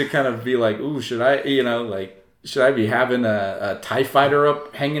makes you kind of be like, ooh, should I, should I be having a TIE fighter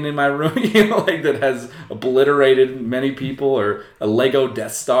up hanging in my room, like that has obliterated many people, or a Lego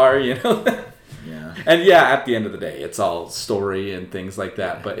Death Star, Yeah. And yeah, at the end of the day, it's all story and things like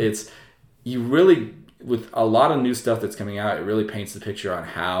that. But you really, with a lot of new stuff that's coming out, it really paints the picture on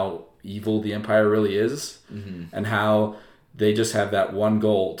how evil the Empire really is, and how they just have that one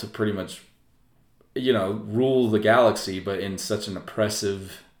goal to pretty much, rule the galaxy, but in such an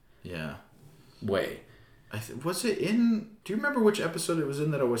oppressive way. Was it in... Do you remember which episode it was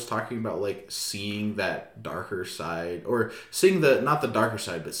in that I was talking about, like, seeing that darker side, or seeing not the darker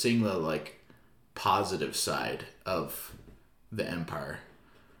side, but seeing the, like, positive side of the Empire?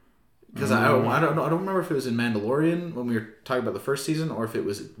 Because I don't know. I don't remember if it was in Mandalorian when we were talking about the first season, or if it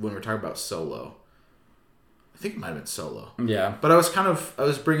was when we were talking about Solo. I think it might have been Solo. Yeah. But I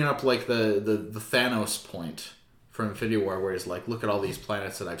was bringing up like the Thanos point from Infinity War, where he's like, look at all these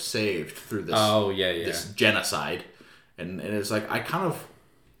planets that I've saved through this this genocide, and it's like, I kind of,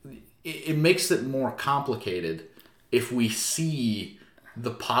 it makes it more complicated if we see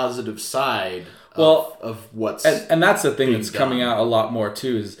the positive side of what's, and that's the thing that's coming out a lot more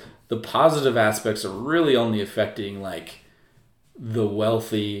too, is the positive aspects are really only affecting like the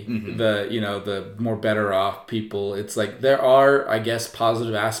wealthy, the more better off people. It's like, there are, I guess,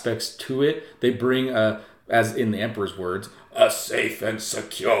 positive aspects to it. They bring as in the Emperor's words, a safe and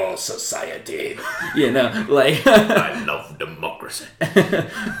secure society. Like, I love democracy.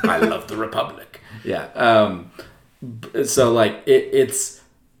 I love the Republic. Yeah. So like it's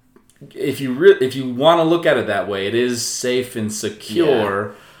if you want to look at it that way, it is safe and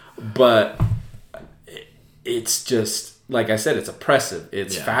secure, but it's just, like I said, it's oppressive.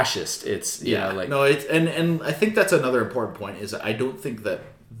 It's fascist. It's you know, like no. It's and I think that's another important point. Is I don't think that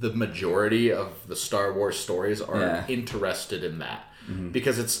the majority of the Star Wars stories are interested in that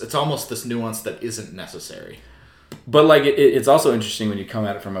because it's almost this nuance that isn't necessary. But like it's also interesting when you come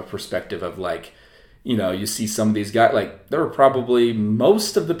at it from a perspective of like, you know, you see some of these guys, like there were probably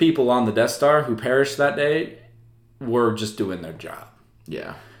most of the people on the Death Star who perished that day were just doing their job.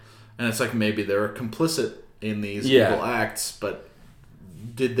 Yeah, and it's like maybe they were complicit in these evil acts, but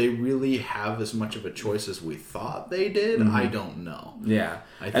did they really have as much of a choice as we thought they did? I don't know. Yeah,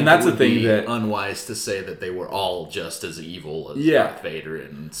 I think and that's it would the thing be that unwise to say that they were all just as evil as Darth Vader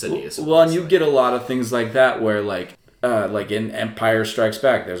and Sidious. Well, and you get a lot of things like that where like in Empire Strikes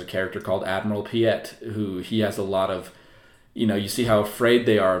Back, there's a character called Admiral Piet who he has a lot of, you know, you see how afraid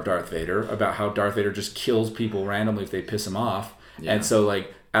they are of Darth Vader, about how Darth Vader just kills people randomly if they piss him off, and so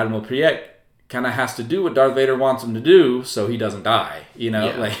like Admiral Piet kind of has to do what Darth Vader wants him to do so he doesn't die, you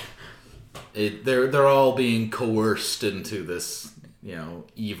know, like they're all being coerced into this, you know,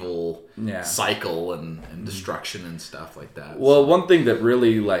 evil cycle and destruction and stuff like that. Well, one thing that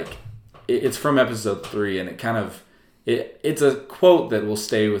really like it's from episode 3, and it kind of it's a quote that will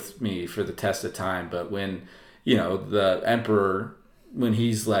stay with me for the test of time. But when, you know, the Emperor, when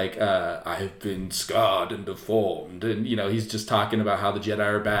he's like, I have been scarred and deformed, and you know, he's just talking about how the Jedi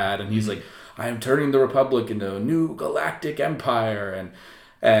are bad, and he's like, I am turning the Republic into a new galactic empire,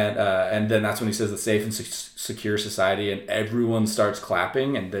 and then that's when he says the safe and secure society, and everyone starts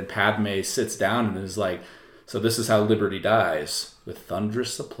clapping, and then Padme sits down and is like, so this is how liberty dies, with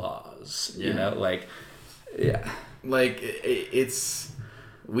thunderous applause. You know, like, like it's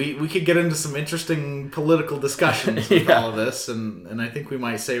we could get into some interesting political discussions with all of this, and I think we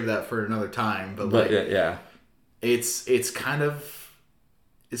might save that for another time. But like, it's kind of.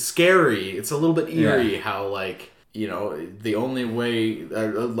 It's scary. It's a little bit eerie how, like, you know, the only way,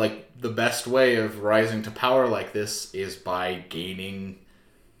 like, the best way of rising to power like this is by gaining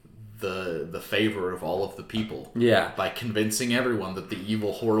the favor of all of the people. Yeah. By convincing everyone that the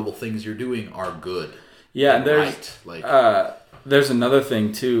evil, horrible things you're doing are good. Yeah, there's another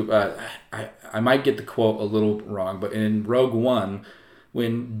thing, too. I might get the quote a little wrong, but in Rogue One,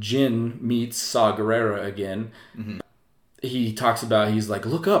 when Jin meets Saw Gerrera again... he talks about, he's like,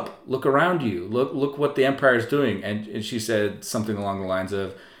 look up, look around you, look what the Empire is doing. And she said something along the lines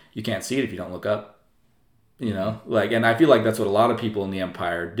of, you can't see it if you don't look up. You know, like, and I feel like that's what a lot of people in the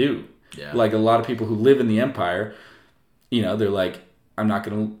Empire do. Yeah. Like a lot of people who live in the Empire, you know, they're like, I'm not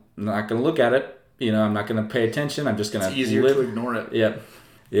gonna look at it. You know, I'm not gonna pay attention. I'm just gonna. It's easier to ignore it. Yep.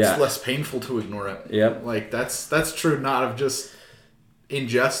 Yeah. It's less painful to ignore it. Yep. Like that's true. Not of just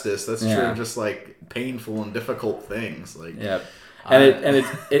injustice. That's true of just like painful and difficult things. Like and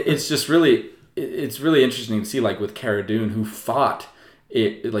it's just really it's really interesting to see, like with Cara Dune, who fought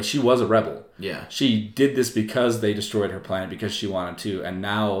it, like she was a rebel. Yeah, she did this because they destroyed her planet because she wanted to, and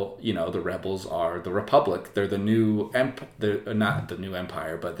now, you know, the rebels are the Republic. They're the new they're not the new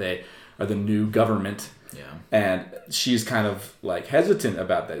empire, but they are the new government. Yeah, and she's kind of like hesitant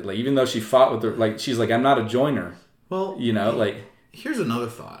about that. Like, even though she fought with her, like she's like, I'm not a joiner. Well, you know, like here's another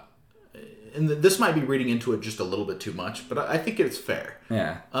thought. And this might be reading into it just a little bit too much, but I think it's fair.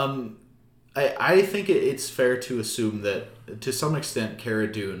 Yeah. I think it's fair to assume that, to some extent, Cara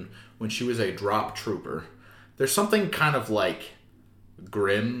Dune, when she was a drop trooper, there's something kind of, like,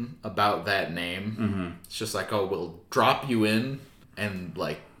 grim about that name. Mm-hmm. It's just like, oh, we'll drop you in, and,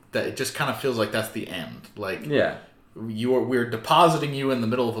 like, that it just kind of feels like that's the end. Like, we're depositing you in the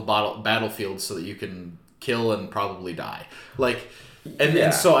middle of a battlefield so that you can kill and probably die. Like,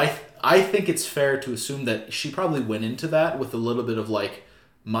 and so I think it's fair to assume that she probably went into that with a little bit of like,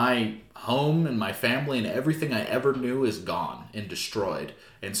 my home and my family and everything I ever knew is gone and destroyed.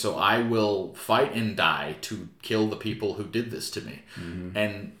 And so I will fight and die to kill the people who did this to me. Mm-hmm.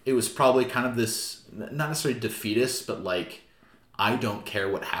 And it was probably kind of this, not necessarily defeatist, but like, I don't care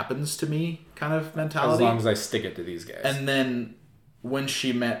what happens to me kind of mentality. As long as I stick it to these guys. And then when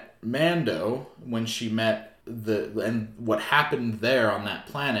she met Mando, when she met and what happened there on that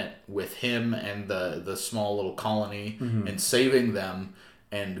planet with him and the small little colony and saving them,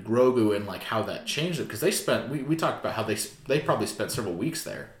 and Grogu, and like how that changed it, because they spent we talked about how they probably spent several weeks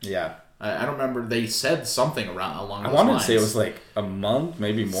there. Yeah, I don't remember. They said something along those lines. I wanted to say it was like a month,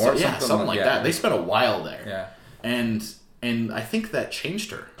 maybe more. So, something like that. They spent a while there. Yeah, and I think that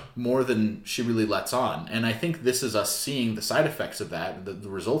changed her more than she really lets on. And I think this is us seeing the side effects of that, the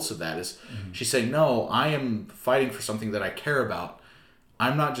results of that is she's saying, no, I am fighting for something that I care about.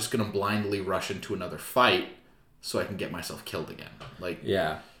 I'm not just going to blindly rush into another fight so I can get myself killed again. Like,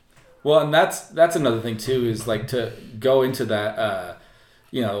 yeah. Well, and that's another thing too, is like to go into that,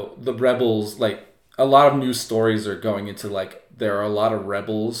 the rebels, like a lot of news stories are going into like, there are a lot of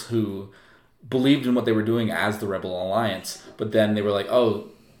rebels who believed in what they were doing as the Rebel Alliance, but then they were like, oh,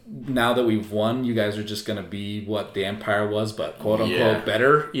 now that we've won, you guys are just going to be what the Empire was, but quote unquote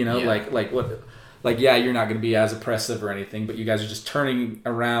better, like what, like, yeah, you're not going to be as oppressive or anything, but you guys are just turning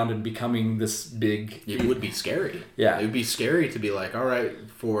around and becoming this big... It would be scary. Yeah. It would be scary to be like, all right,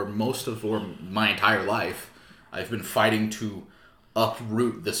 for my entire life, I've been fighting to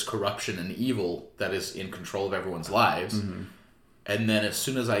uproot this corruption and evil that is in control of everyone's lives. Mm-hmm. And then as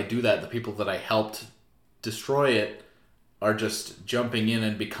soon as I do that, the people that I helped destroy it are just jumping in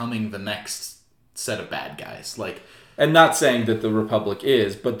and becoming the next set of bad guys. Like... And not saying that the Republic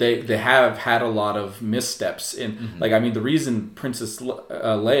is, but they have had a lot of missteps in, mm-hmm. like, I mean, the reason Princess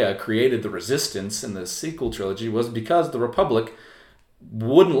Leia created the Resistance in the sequel trilogy was because the Republic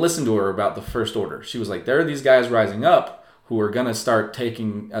wouldn't listen to her about the First Order. She was like, there are these guys rising up who are going to start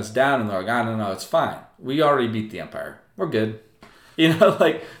taking us down, and they're like, I don't know, it's fine. We already beat the Empire. We're good.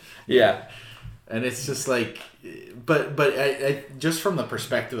 Like, yeah. And it's just like, but I just from the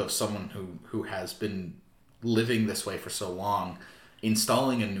perspective of someone who has been living this way for so long,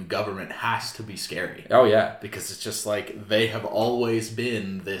 installing a new government has to be scary. Oh, yeah. Because it's just like, they have always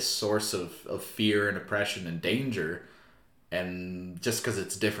been this source of fear and oppression and danger. And just because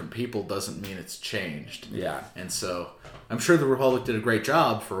it's different people doesn't mean it's changed. Yeah. And so, I'm sure the Republic did a great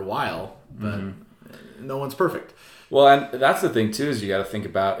job for a while, but no one's perfect. Well, and that's the thing, too, is you got to think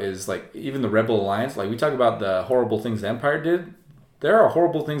about is, like, even the Rebel Alliance, like, we talk about the horrible things the Empire did. There are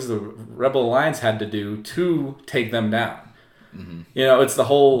horrible things the Rebel Alliance had to do to take them down. Mm-hmm. It's the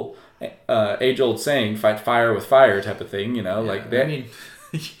whole age-old saying, fight fire with fire type of thing, like... I mean,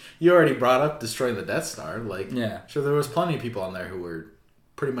 you already brought up destroying the Death Star. Like, yeah. Sure, there was plenty of people on there who were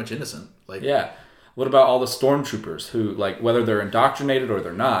pretty much innocent. Like, yeah. What about all the stormtroopers who, like, whether they're indoctrinated or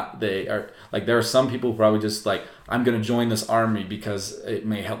they're not, they are... Like, there are some people who probably just, like, I'm going to join this army because it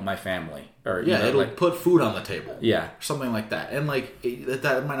may help my family. Or, it'll put food on the table. Yeah. Or something like that. And, like,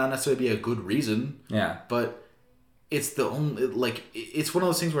 that might not necessarily be a good reason. Yeah. But it's the only, like, it's one of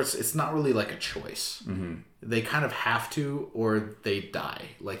those things where it's not really, like, a choice. Mm-hmm. They kind of have to, or they die.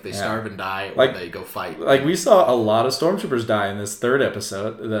 Like, they starve and die, or they go fight. Like, we saw a lot of stormtroopers die in this third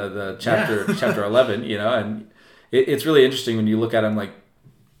episode, the chapter 11, and it's really interesting when you look at them, like,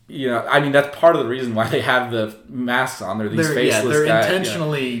 I mean, that's part of the reason why they have the masks on. They're these faceless they're guys. They're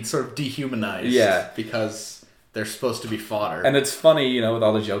intentionally sort of dehumanized. Yeah. Because they're supposed to be fodder. And it's funny, with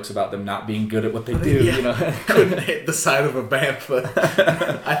all the jokes about them not being good at what they do, Couldn't hit the side of a bantha.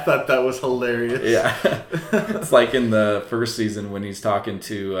 I thought that was hilarious. Yeah. It's like in the first season when he's talking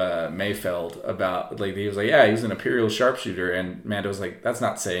to Mayfeld about, like, he was like, yeah, he's an Imperial sharpshooter. And Mando was like, that's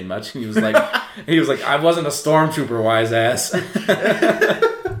not saying much. And he was like, I wasn't a stormtrooper, wise ass.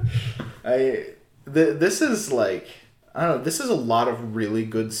 This is like, I don't know, this is a lot of really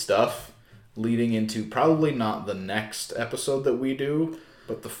good stuff leading into probably not the next episode that we do,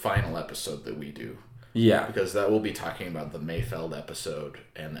 but the final episode that we do. Yeah. Because that will be talking about the Mayfeld episode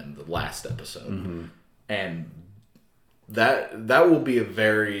and then the last episode. Mm-hmm. And that will be a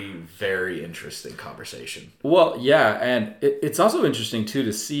very, very interesting conversation. Well, yeah, and it's also interesting, too,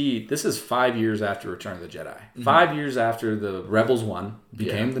 to see, this is 5 years after Return of the Jedi. Mm-hmm. 5 years after the Rebels won,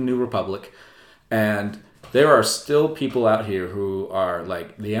 became the New Republic, and there are still people out here who are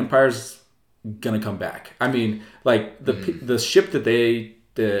like, the Empire's gonna come back. I mean, like, the ship that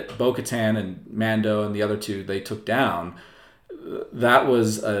Bo-Katan and Mando and the other two, they took down, that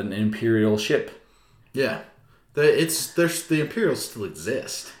was an Imperial ship. Yeah. The Imperials still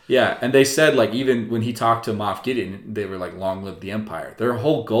exist. Yeah, and they said, like, even when he talked to Moff Gideon, they were like, long live the Empire. Their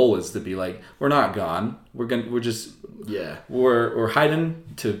whole goal is to be like, we're not gone. We're hiding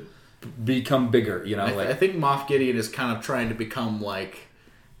to become bigger, I think Moff Gideon is kind of trying to become, like,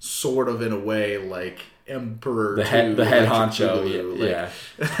 sort of in a way, like, Emperor, the head honcho. Yeah.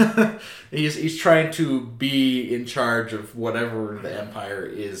 He's trying to be in charge of whatever the Empire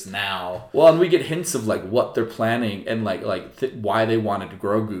is now. Well, and we get hints of, like, what they're planning and why they wanted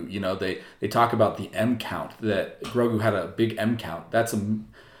Grogu. They talk about the M count, that Grogu had a big M count. That's a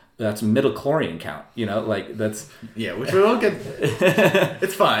midichlorian count. That's which we won't get.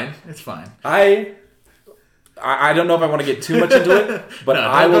 It's fine. I don't know if I want to get too much into it, but no,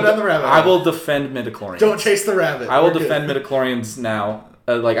 I will defend midichlorians. Don't chase the rabbit. I will defend midichlorians now.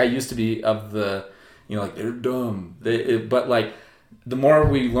 Like, I used to be of the, like, they're dumb. But, like, the more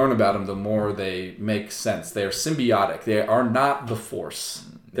we learn about them, the more they make sense. They are symbiotic. They are not the Force.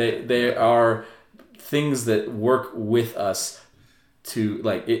 They are things that work with us to,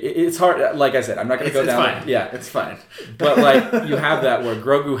 like, it's hard. Like I said, I'm not going to go down. Fine. Yeah, it's fine. But, like, you have that where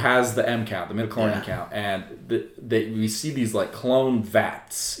Grogu has the M count, the midichlorian count, and we see these, like, clone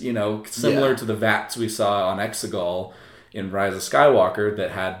vats, you know, similar to the vats we saw on Exegol in Rise of Skywalker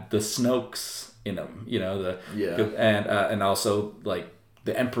that had the Snokes in them, you know, and also, like,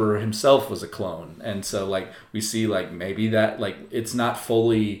 the Emperor himself was a clone. And so, like, we see, like, maybe that, like, it's not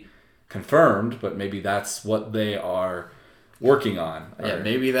fully confirmed, but maybe that's what they are working on. Yeah,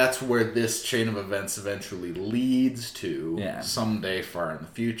 maybe that's where this chain of events eventually leads to someday far in the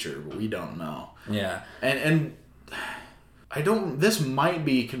future, but we don't know. Yeah. And this might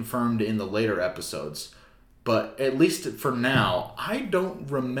be confirmed in the later episodes, but at least for now, I don't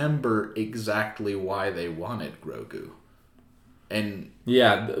remember exactly why they wanted Grogu. And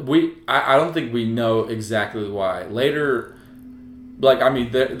yeah, I don't think we know exactly why. Later, like, I mean,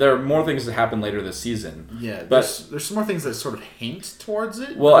 there are more things that happen later this season. Yeah, but there's some more things that sort of hint towards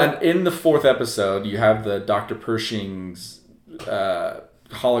it. Well, and in the 4th episode, you have the Dr. Pershing's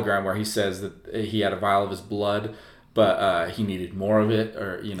hologram where he says that he had a vial of his blood, but he needed more of it,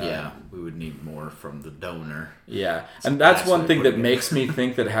 or, you know. Yeah, we would need more from the donor. Yeah, and that's one thing that makes me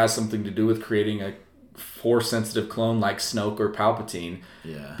think that it has something to do with creating a Force-sensitive clone like Snoke or Palpatine.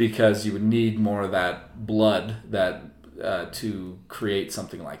 Yeah. Because you would need more of that blood to create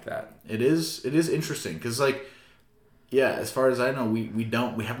something like that. It is interesting because, like, yeah, as far as I know, we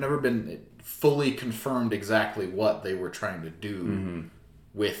have never been fully confirmed exactly what they were trying to do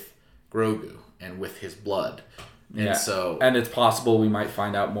with Grogu and with his blood. And and it's possible we might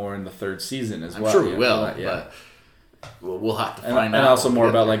find out more in the 3rd season as well. I'm sure we will, but we'll have to find out. And also more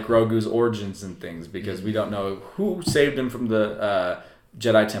about, like, Grogu's origins and things, because we don't know who saved him from the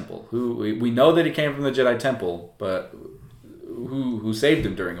Jedi Temple. We know that he came from the Jedi Temple, but who saved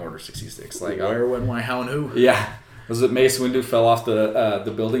him during Order 66? Like, where, when, why, how, and who? Yeah. Was it Mace Windu fell off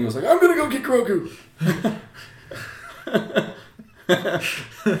the building and was like, I'm gonna go get Grogu?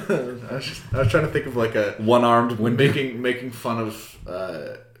 I was trying to think of, like, a one-armed Windu making fun of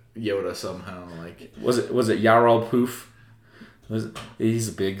Yoda somehow. Like, was it Yarl Poof? He's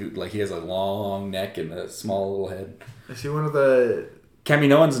a big, like, he has a long neck and a small little head. Is he one of the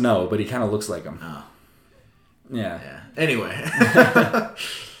Kaminoans? No, but he kind of looks like him. Oh. Yeah. Anyway,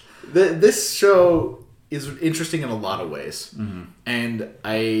 this show is interesting in a lot of ways, and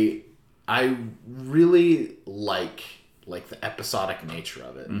I really like the episodic nature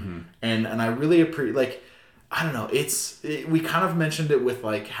of it, and I really appreciate, like, I don't know, we kind of mentioned it with,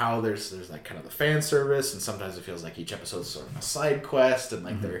 like, how there's like kind of the fan service, and sometimes it feels like each episode is sort of a side quest, and,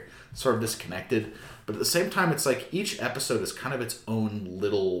 like, they're sort of disconnected. But at the same time, it's like each episode is kind of its own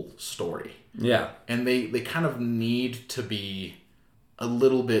little story. Yeah. And they kind of need to be a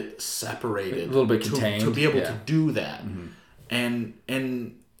little bit separated. A little bit contained. To be able to do that.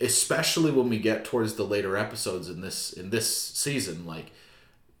 And especially when we get towards the later episodes in this season, like,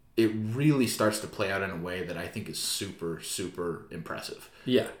 it really starts to play out in a way that I think is super, super impressive.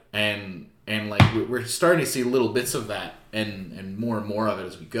 Yeah. And like, we're starting to see little bits of that and more of it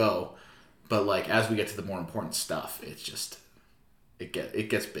as we go. But, like, as we get to the more important stuff, it's just, it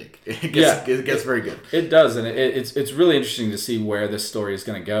gets big. It gets very good. It does, and it's really interesting to see where this story is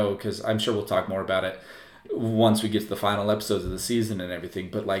going to go, because I'm sure we'll talk more about it once we get to the final episodes of the season and everything.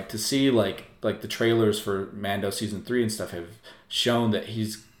 But, like, to see, like the trailers for Mando Season 3 and stuff have shown that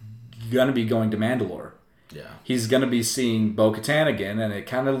he's going to be going to Mandalore. Yeah. He's going to be seeing Bo-Katan again, and it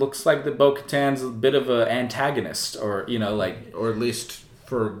kind of looks like that Bo-Katan's a bit of an antagonist, or, you know, like... Or at least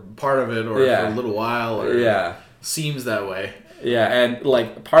for part of it, or for a little while, or seems that way. Yeah, and,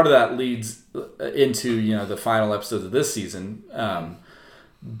 like, part of that leads into, you know, the final episodes of this season.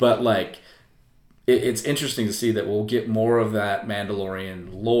 But, like, it's interesting to see that we'll get more of that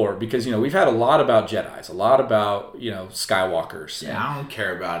Mandalorian lore, because, you know, we've had a lot about Jedis, a lot about, you know, Skywalkers. Yeah, I don't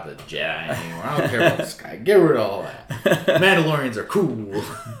care about the Jedi anymore. I don't care about the Sky. Get rid of all that. Mandalorians are cool.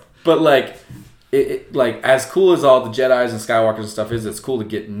 But, like... like, as cool as all the Jedis and Skywalkers and stuff is, it's cool to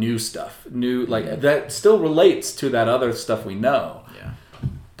get new stuff. Like, that still relates to that other stuff we know. Yeah.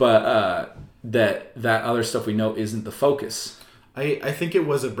 But that other stuff we know isn't the focus. I think it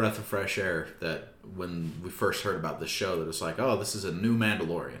was a breath of fresh air that when we first heard about this show, that it's like, oh, this is a new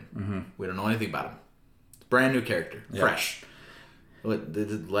Mandalorian. We don't know anything about him. Brand new character. Fresh.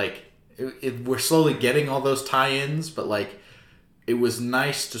 Like, we're slowly getting all those tie-ins, but, like, it was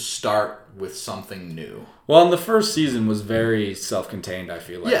nice to start with something new. Well, and the first season was very self-contained, I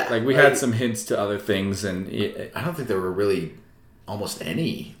feel like. Yeah, like, we had some hints to other things, and... I don't think they were really almost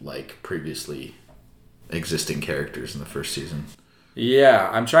any like previously existing characters in the first season. Yeah,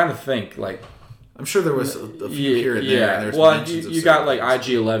 I'm trying to think. Like, I'm sure there was a few here and there. Yeah, And there's well, you got like things.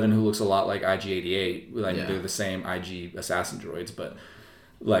 IG-11 who looks a lot like IG-88. Like Yeah. they're the same IG assassin droids, but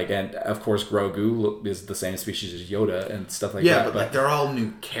like, and of course Grogu is the same species as Yoda and stuff like that. Yeah, but like they're all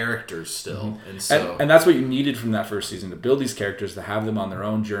new characters still, and so and that's what you needed from that first season, to build these characters, to have them on their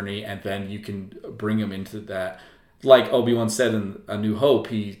own journey, and then you can bring them into that. Like Obi-Wan said in A New Hope,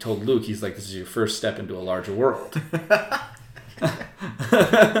 he told Luke, he's like, this is your first step into a larger world.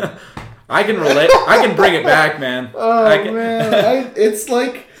 I can relate. I can bring it back, man. Man, it's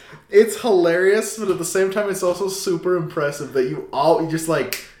like, it's hilarious, but at the same time, it's also super impressive that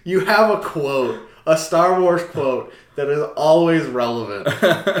you have a quote, a Star Wars quote that is always relevant,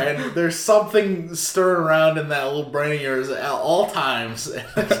 and there's something stirring around in that little brain of yours at all times.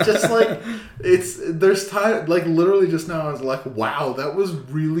 It's just like there's time, like literally just now I was like, wow, that was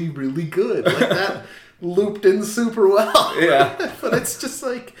really, really good. Like that looped in super well. Yeah, but it's just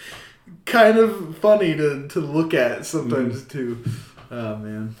like kind of funny to look at sometimes too. Oh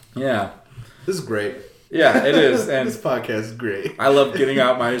man. Yeah. This is great. Yeah, it is. And this podcast is great. I love getting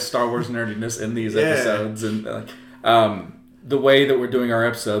out my Star Wars nerdiness in these episodes, and the way that we're doing our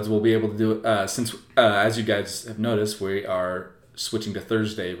episodes, we'll be able to do it since, as you guys have noticed, we are switching to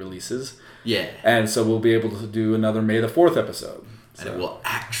Thursday releases. Yeah. And so we'll be able to do another May the 4th episode. And it will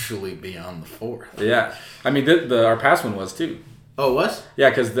actually be on the 4th. Yeah. I mean, our past one was too. Oh, it was? Yeah,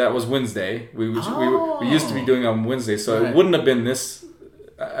 because that was Wednesday. We used to be doing it on Wednesday, so Right. it wouldn't have been this,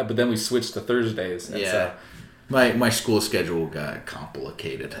 but then we switched to Thursdays. And Yeah. so, My school schedule got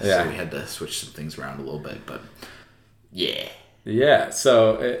complicated, Yeah. so we had to switch some things around a little bit, but yeah. yeah,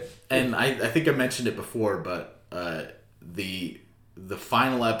 so... And I think I mentioned it before, but the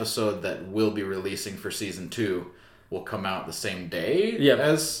final episode that we'll be releasing for Season 2 will come out the same day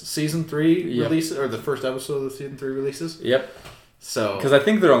as Season 3 releases, or the first episode of Season 3 releases. Yep. So, because I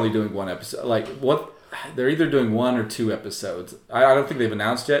think they're only doing one episode. Like, what... They're either doing 1 or 2 episodes. I don't think they've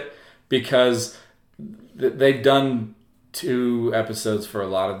announced yet, because they've done 2 episodes for a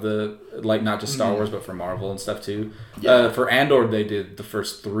lot of the, like, not just Star Wars, but for Marvel and stuff too. Yeah. For Andor, they did the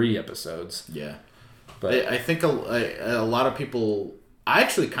first 3 episodes. yeah. But I think a lot of people... I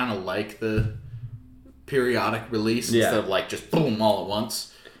actually kind of like the periodic release instead of, like, just boom all at once.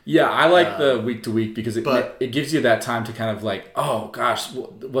 yeah, I like the week to week, because but- it gives you that time to kind of like, oh gosh,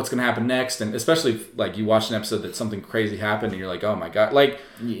 what's going to happen next? And especially if, like, you watch an episode that something crazy happened and you're like, oh my god, like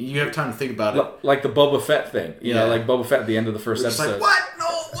You have time to think about it. like the Boba Fett thing, you know, like Boba Fett at the end of the first It's episode. like, what? No,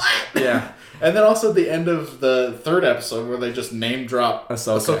 what? Yeah. And then also at the end of the 3rd episode where they just name drop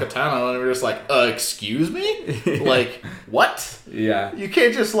Ahsoka. Tano, and we're just like, excuse me? Like, what? Yeah. You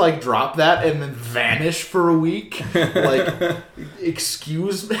can't just, like, drop that and then vanish for a week? Like,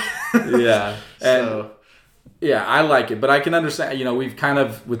 excuse me? Yeah. So... Yeah, I like it, but I can understand, you know, we've kind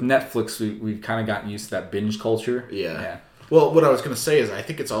of, with Netflix, we've kind of gotten used to that binge culture. Yeah. Well, what I was going to say is I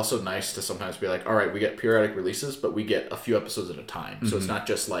think it's also nice to sometimes be like, all right, we get periodic releases, but we get a few episodes at a time. So it's not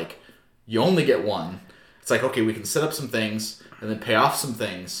just like, you only get one. It's like, okay, we can set up some things and then pay off some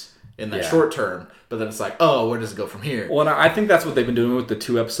things in that short term, but then it's like, oh, where does it go from here? Well, and I think that's what they've been doing with the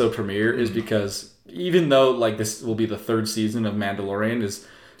 2-episode premiere, is because even though, like, this will be the 3rd season of Mandalorian, is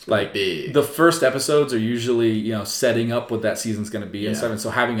like big. The first episodes are usually, you know, setting up what that season's going to be and stuff, and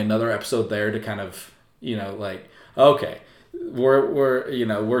so having another episode there to kind of, you know, like, okay,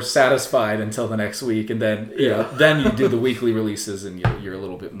 we're satisfied until the next week, and then you know, then you do the weekly releases, and you're a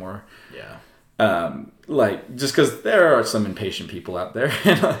little bit more like, just because there are some impatient people out there.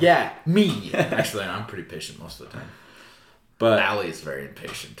 Yeah, me. Actually, I'm pretty patient most of the time. But Allie is very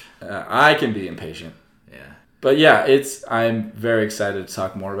impatient. I can be impatient. Yeah. But yeah, I'm very excited to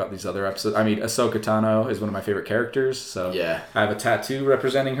talk more about these other episodes. I mean, Ahsoka Tano is one of my favorite characters, so yeah. I have a tattoo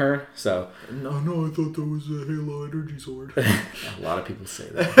representing her. So no, I thought that was a Halo energy sword. A lot of people say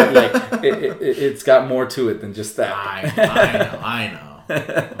that. But like, it's got more to it than just that. I know.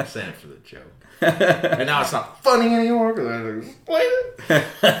 I'm saying it for the joke. And now it's not funny anymore because I have to explain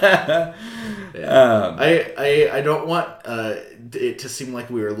it. I don't want it to seem like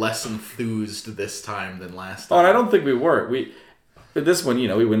we were less enthused this time than last time. Oh, and I don't think we were. But this one, you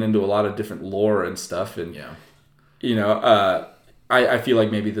know, we went into a lot of different lore and stuff, and you know, I feel like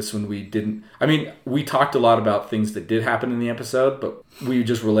maybe this one we didn't. I mean, we talked a lot about things that did happen in the episode, but we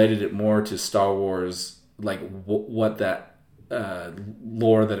just related it more to Star Wars, like what that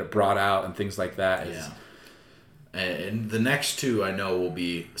lore that it brought out and things like that. And the next 2 I know will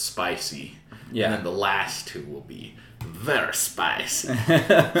be spicy. Yeah. And then the last 2 will be very spicy.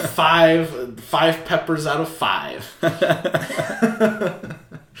 Five peppers out of 5.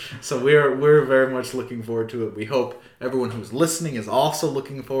 So we're very much looking forward to it. We hope everyone who's listening is also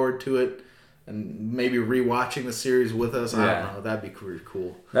looking forward to it. And maybe rewatching the series with us. I don't know. That'd be pretty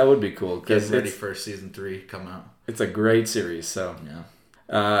cool. That would be cool. Get ready for season 3 come out. It's a great series. So yeah,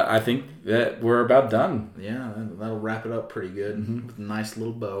 I think that we're about done. Yeah, that'll wrap it up pretty good with a nice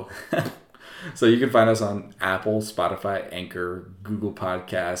little bow. So you can find us on Apple, Spotify, Anchor, Google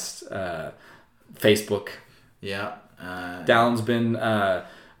Podcasts, Facebook. Yeah. Dallin's been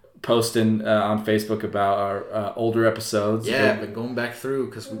posting on Facebook about our older episodes. Yeah, I've been going back through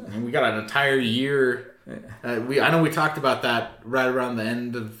because we got an entire year. I know we talked about that right around the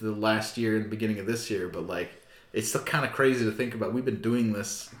end of the last year and the beginning of this year, but like it's still kind of crazy to think about. We've been doing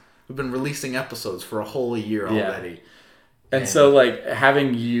this. We've been releasing episodes for a whole year already. And so like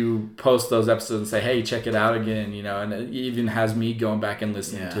having you post those episodes and say, hey, check it out again, and it even has me going back and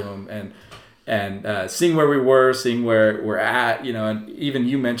listening to them and seeing where we were, seeing where we're at, and even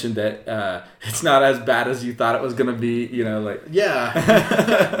you mentioned that it's not as bad as you thought it was going to be,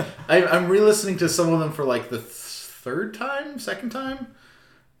 Yeah. I'm re-listening to some of them for like the second time.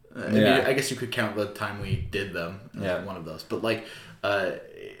 I guess you could count the time we did them as one of those. But like,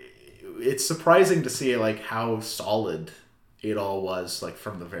 it's surprising to see like how solid it all was like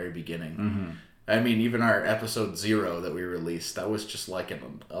from the very beginning. Mm-hmm. I mean, even our episode 0 that we released, that was just like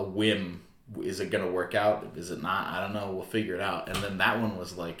a whim. Is it going to work out? Is it not? I don't know. We'll figure it out. And then that one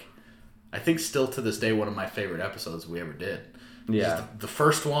was like, I think still to this day, one of my favorite episodes we ever did. Yeah. The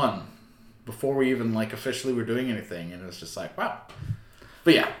first one before we even like officially were doing anything. And it was just like, wow.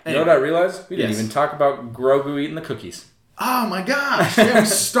 But yeah. Anyway. You know what I realized? We didn't even talk about Grogu eating the cookies. Oh my gosh. Yeah, we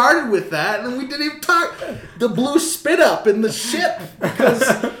started with that and we didn't even talk the blue spit up in the ship because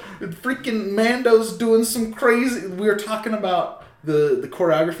freaking Mando's doing some crazy. We were talking about the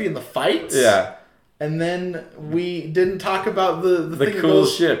choreography and the fights. Yeah. And then we didn't talk about the thing cool that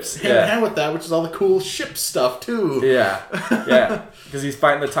goes ships. hand in hand with that, which is all the cool ship stuff too. Yeah. Yeah. Because he's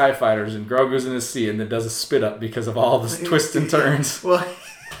fighting the TIE fighters and Grogu's in the sea and then does a spit up because of all the twists and turns. Well,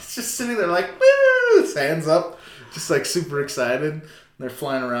 he's just sitting there like, woo, his hands up. Just like super excited. And they're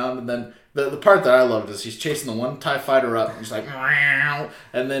flying around. And then the part that I loved is he's chasing the one TIE fighter up. And he's like, meow,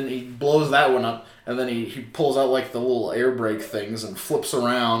 and then he blows that one up. And then he pulls out like the little air brake things and flips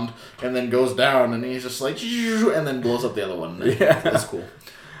around. And then goes down. And he's just like, and then blows up the other one. Yeah. That's cool.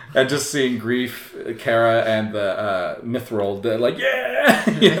 And just seeing Grief, Kara, and the Mithril, they're like,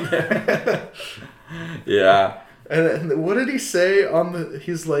 yeah! Yeah. And what did he say on the...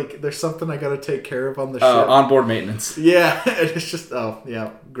 He's like, there's something I gotta take care of on the ship. Onboard maintenance. Yeah. And it's just,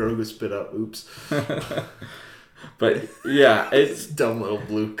 Grogu spit up. Oops. But, yeah, it's... Dumb little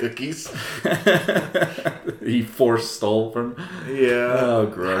blue cookies. He stole from... Yeah. Oh,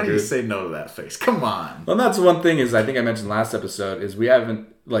 Grogu. How do you say no to that face? Come on. Well, that's one thing is, I think I mentioned last episode, is we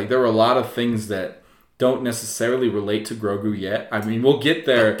haven't... Like, there were a lot of things that don't necessarily relate to Grogu yet. I mean, we'll get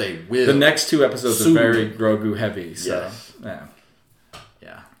there. But they will. The next 2 episodes soon. are very Grogu heavy. So, yes. Yeah.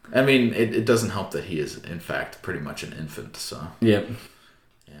 Yeah. I mean, it doesn't help that he is, in fact, pretty much an infant, so... Yep.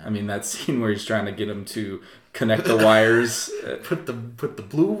 Yeah. I mean, that scene where he's trying to get him to connect the wires. Put the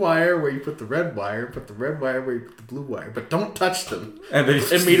blue wire where you put the red wire, put the red wire where you put the blue wire, but don't touch them. And then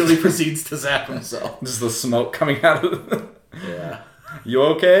he immediately proceeds to zap himself. Just the smoke coming out of the... Yeah. You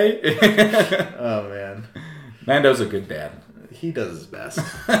okay? Oh, man. Mando's a good dad. He does his best.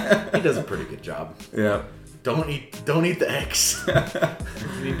 He does a pretty good job. Yeah. Don't eat the eggs.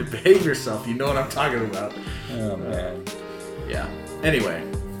 You need to behave yourself. You know what I'm talking about. Oh, man. Yeah. Anyway,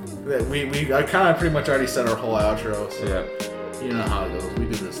 I kind of pretty much already said our whole outro. So Yeah. You know how it goes. We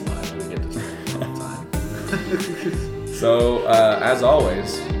do this live. We get to say it all the time. So, as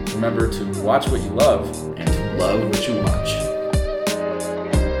always, remember to watch what you love and to love what you watch.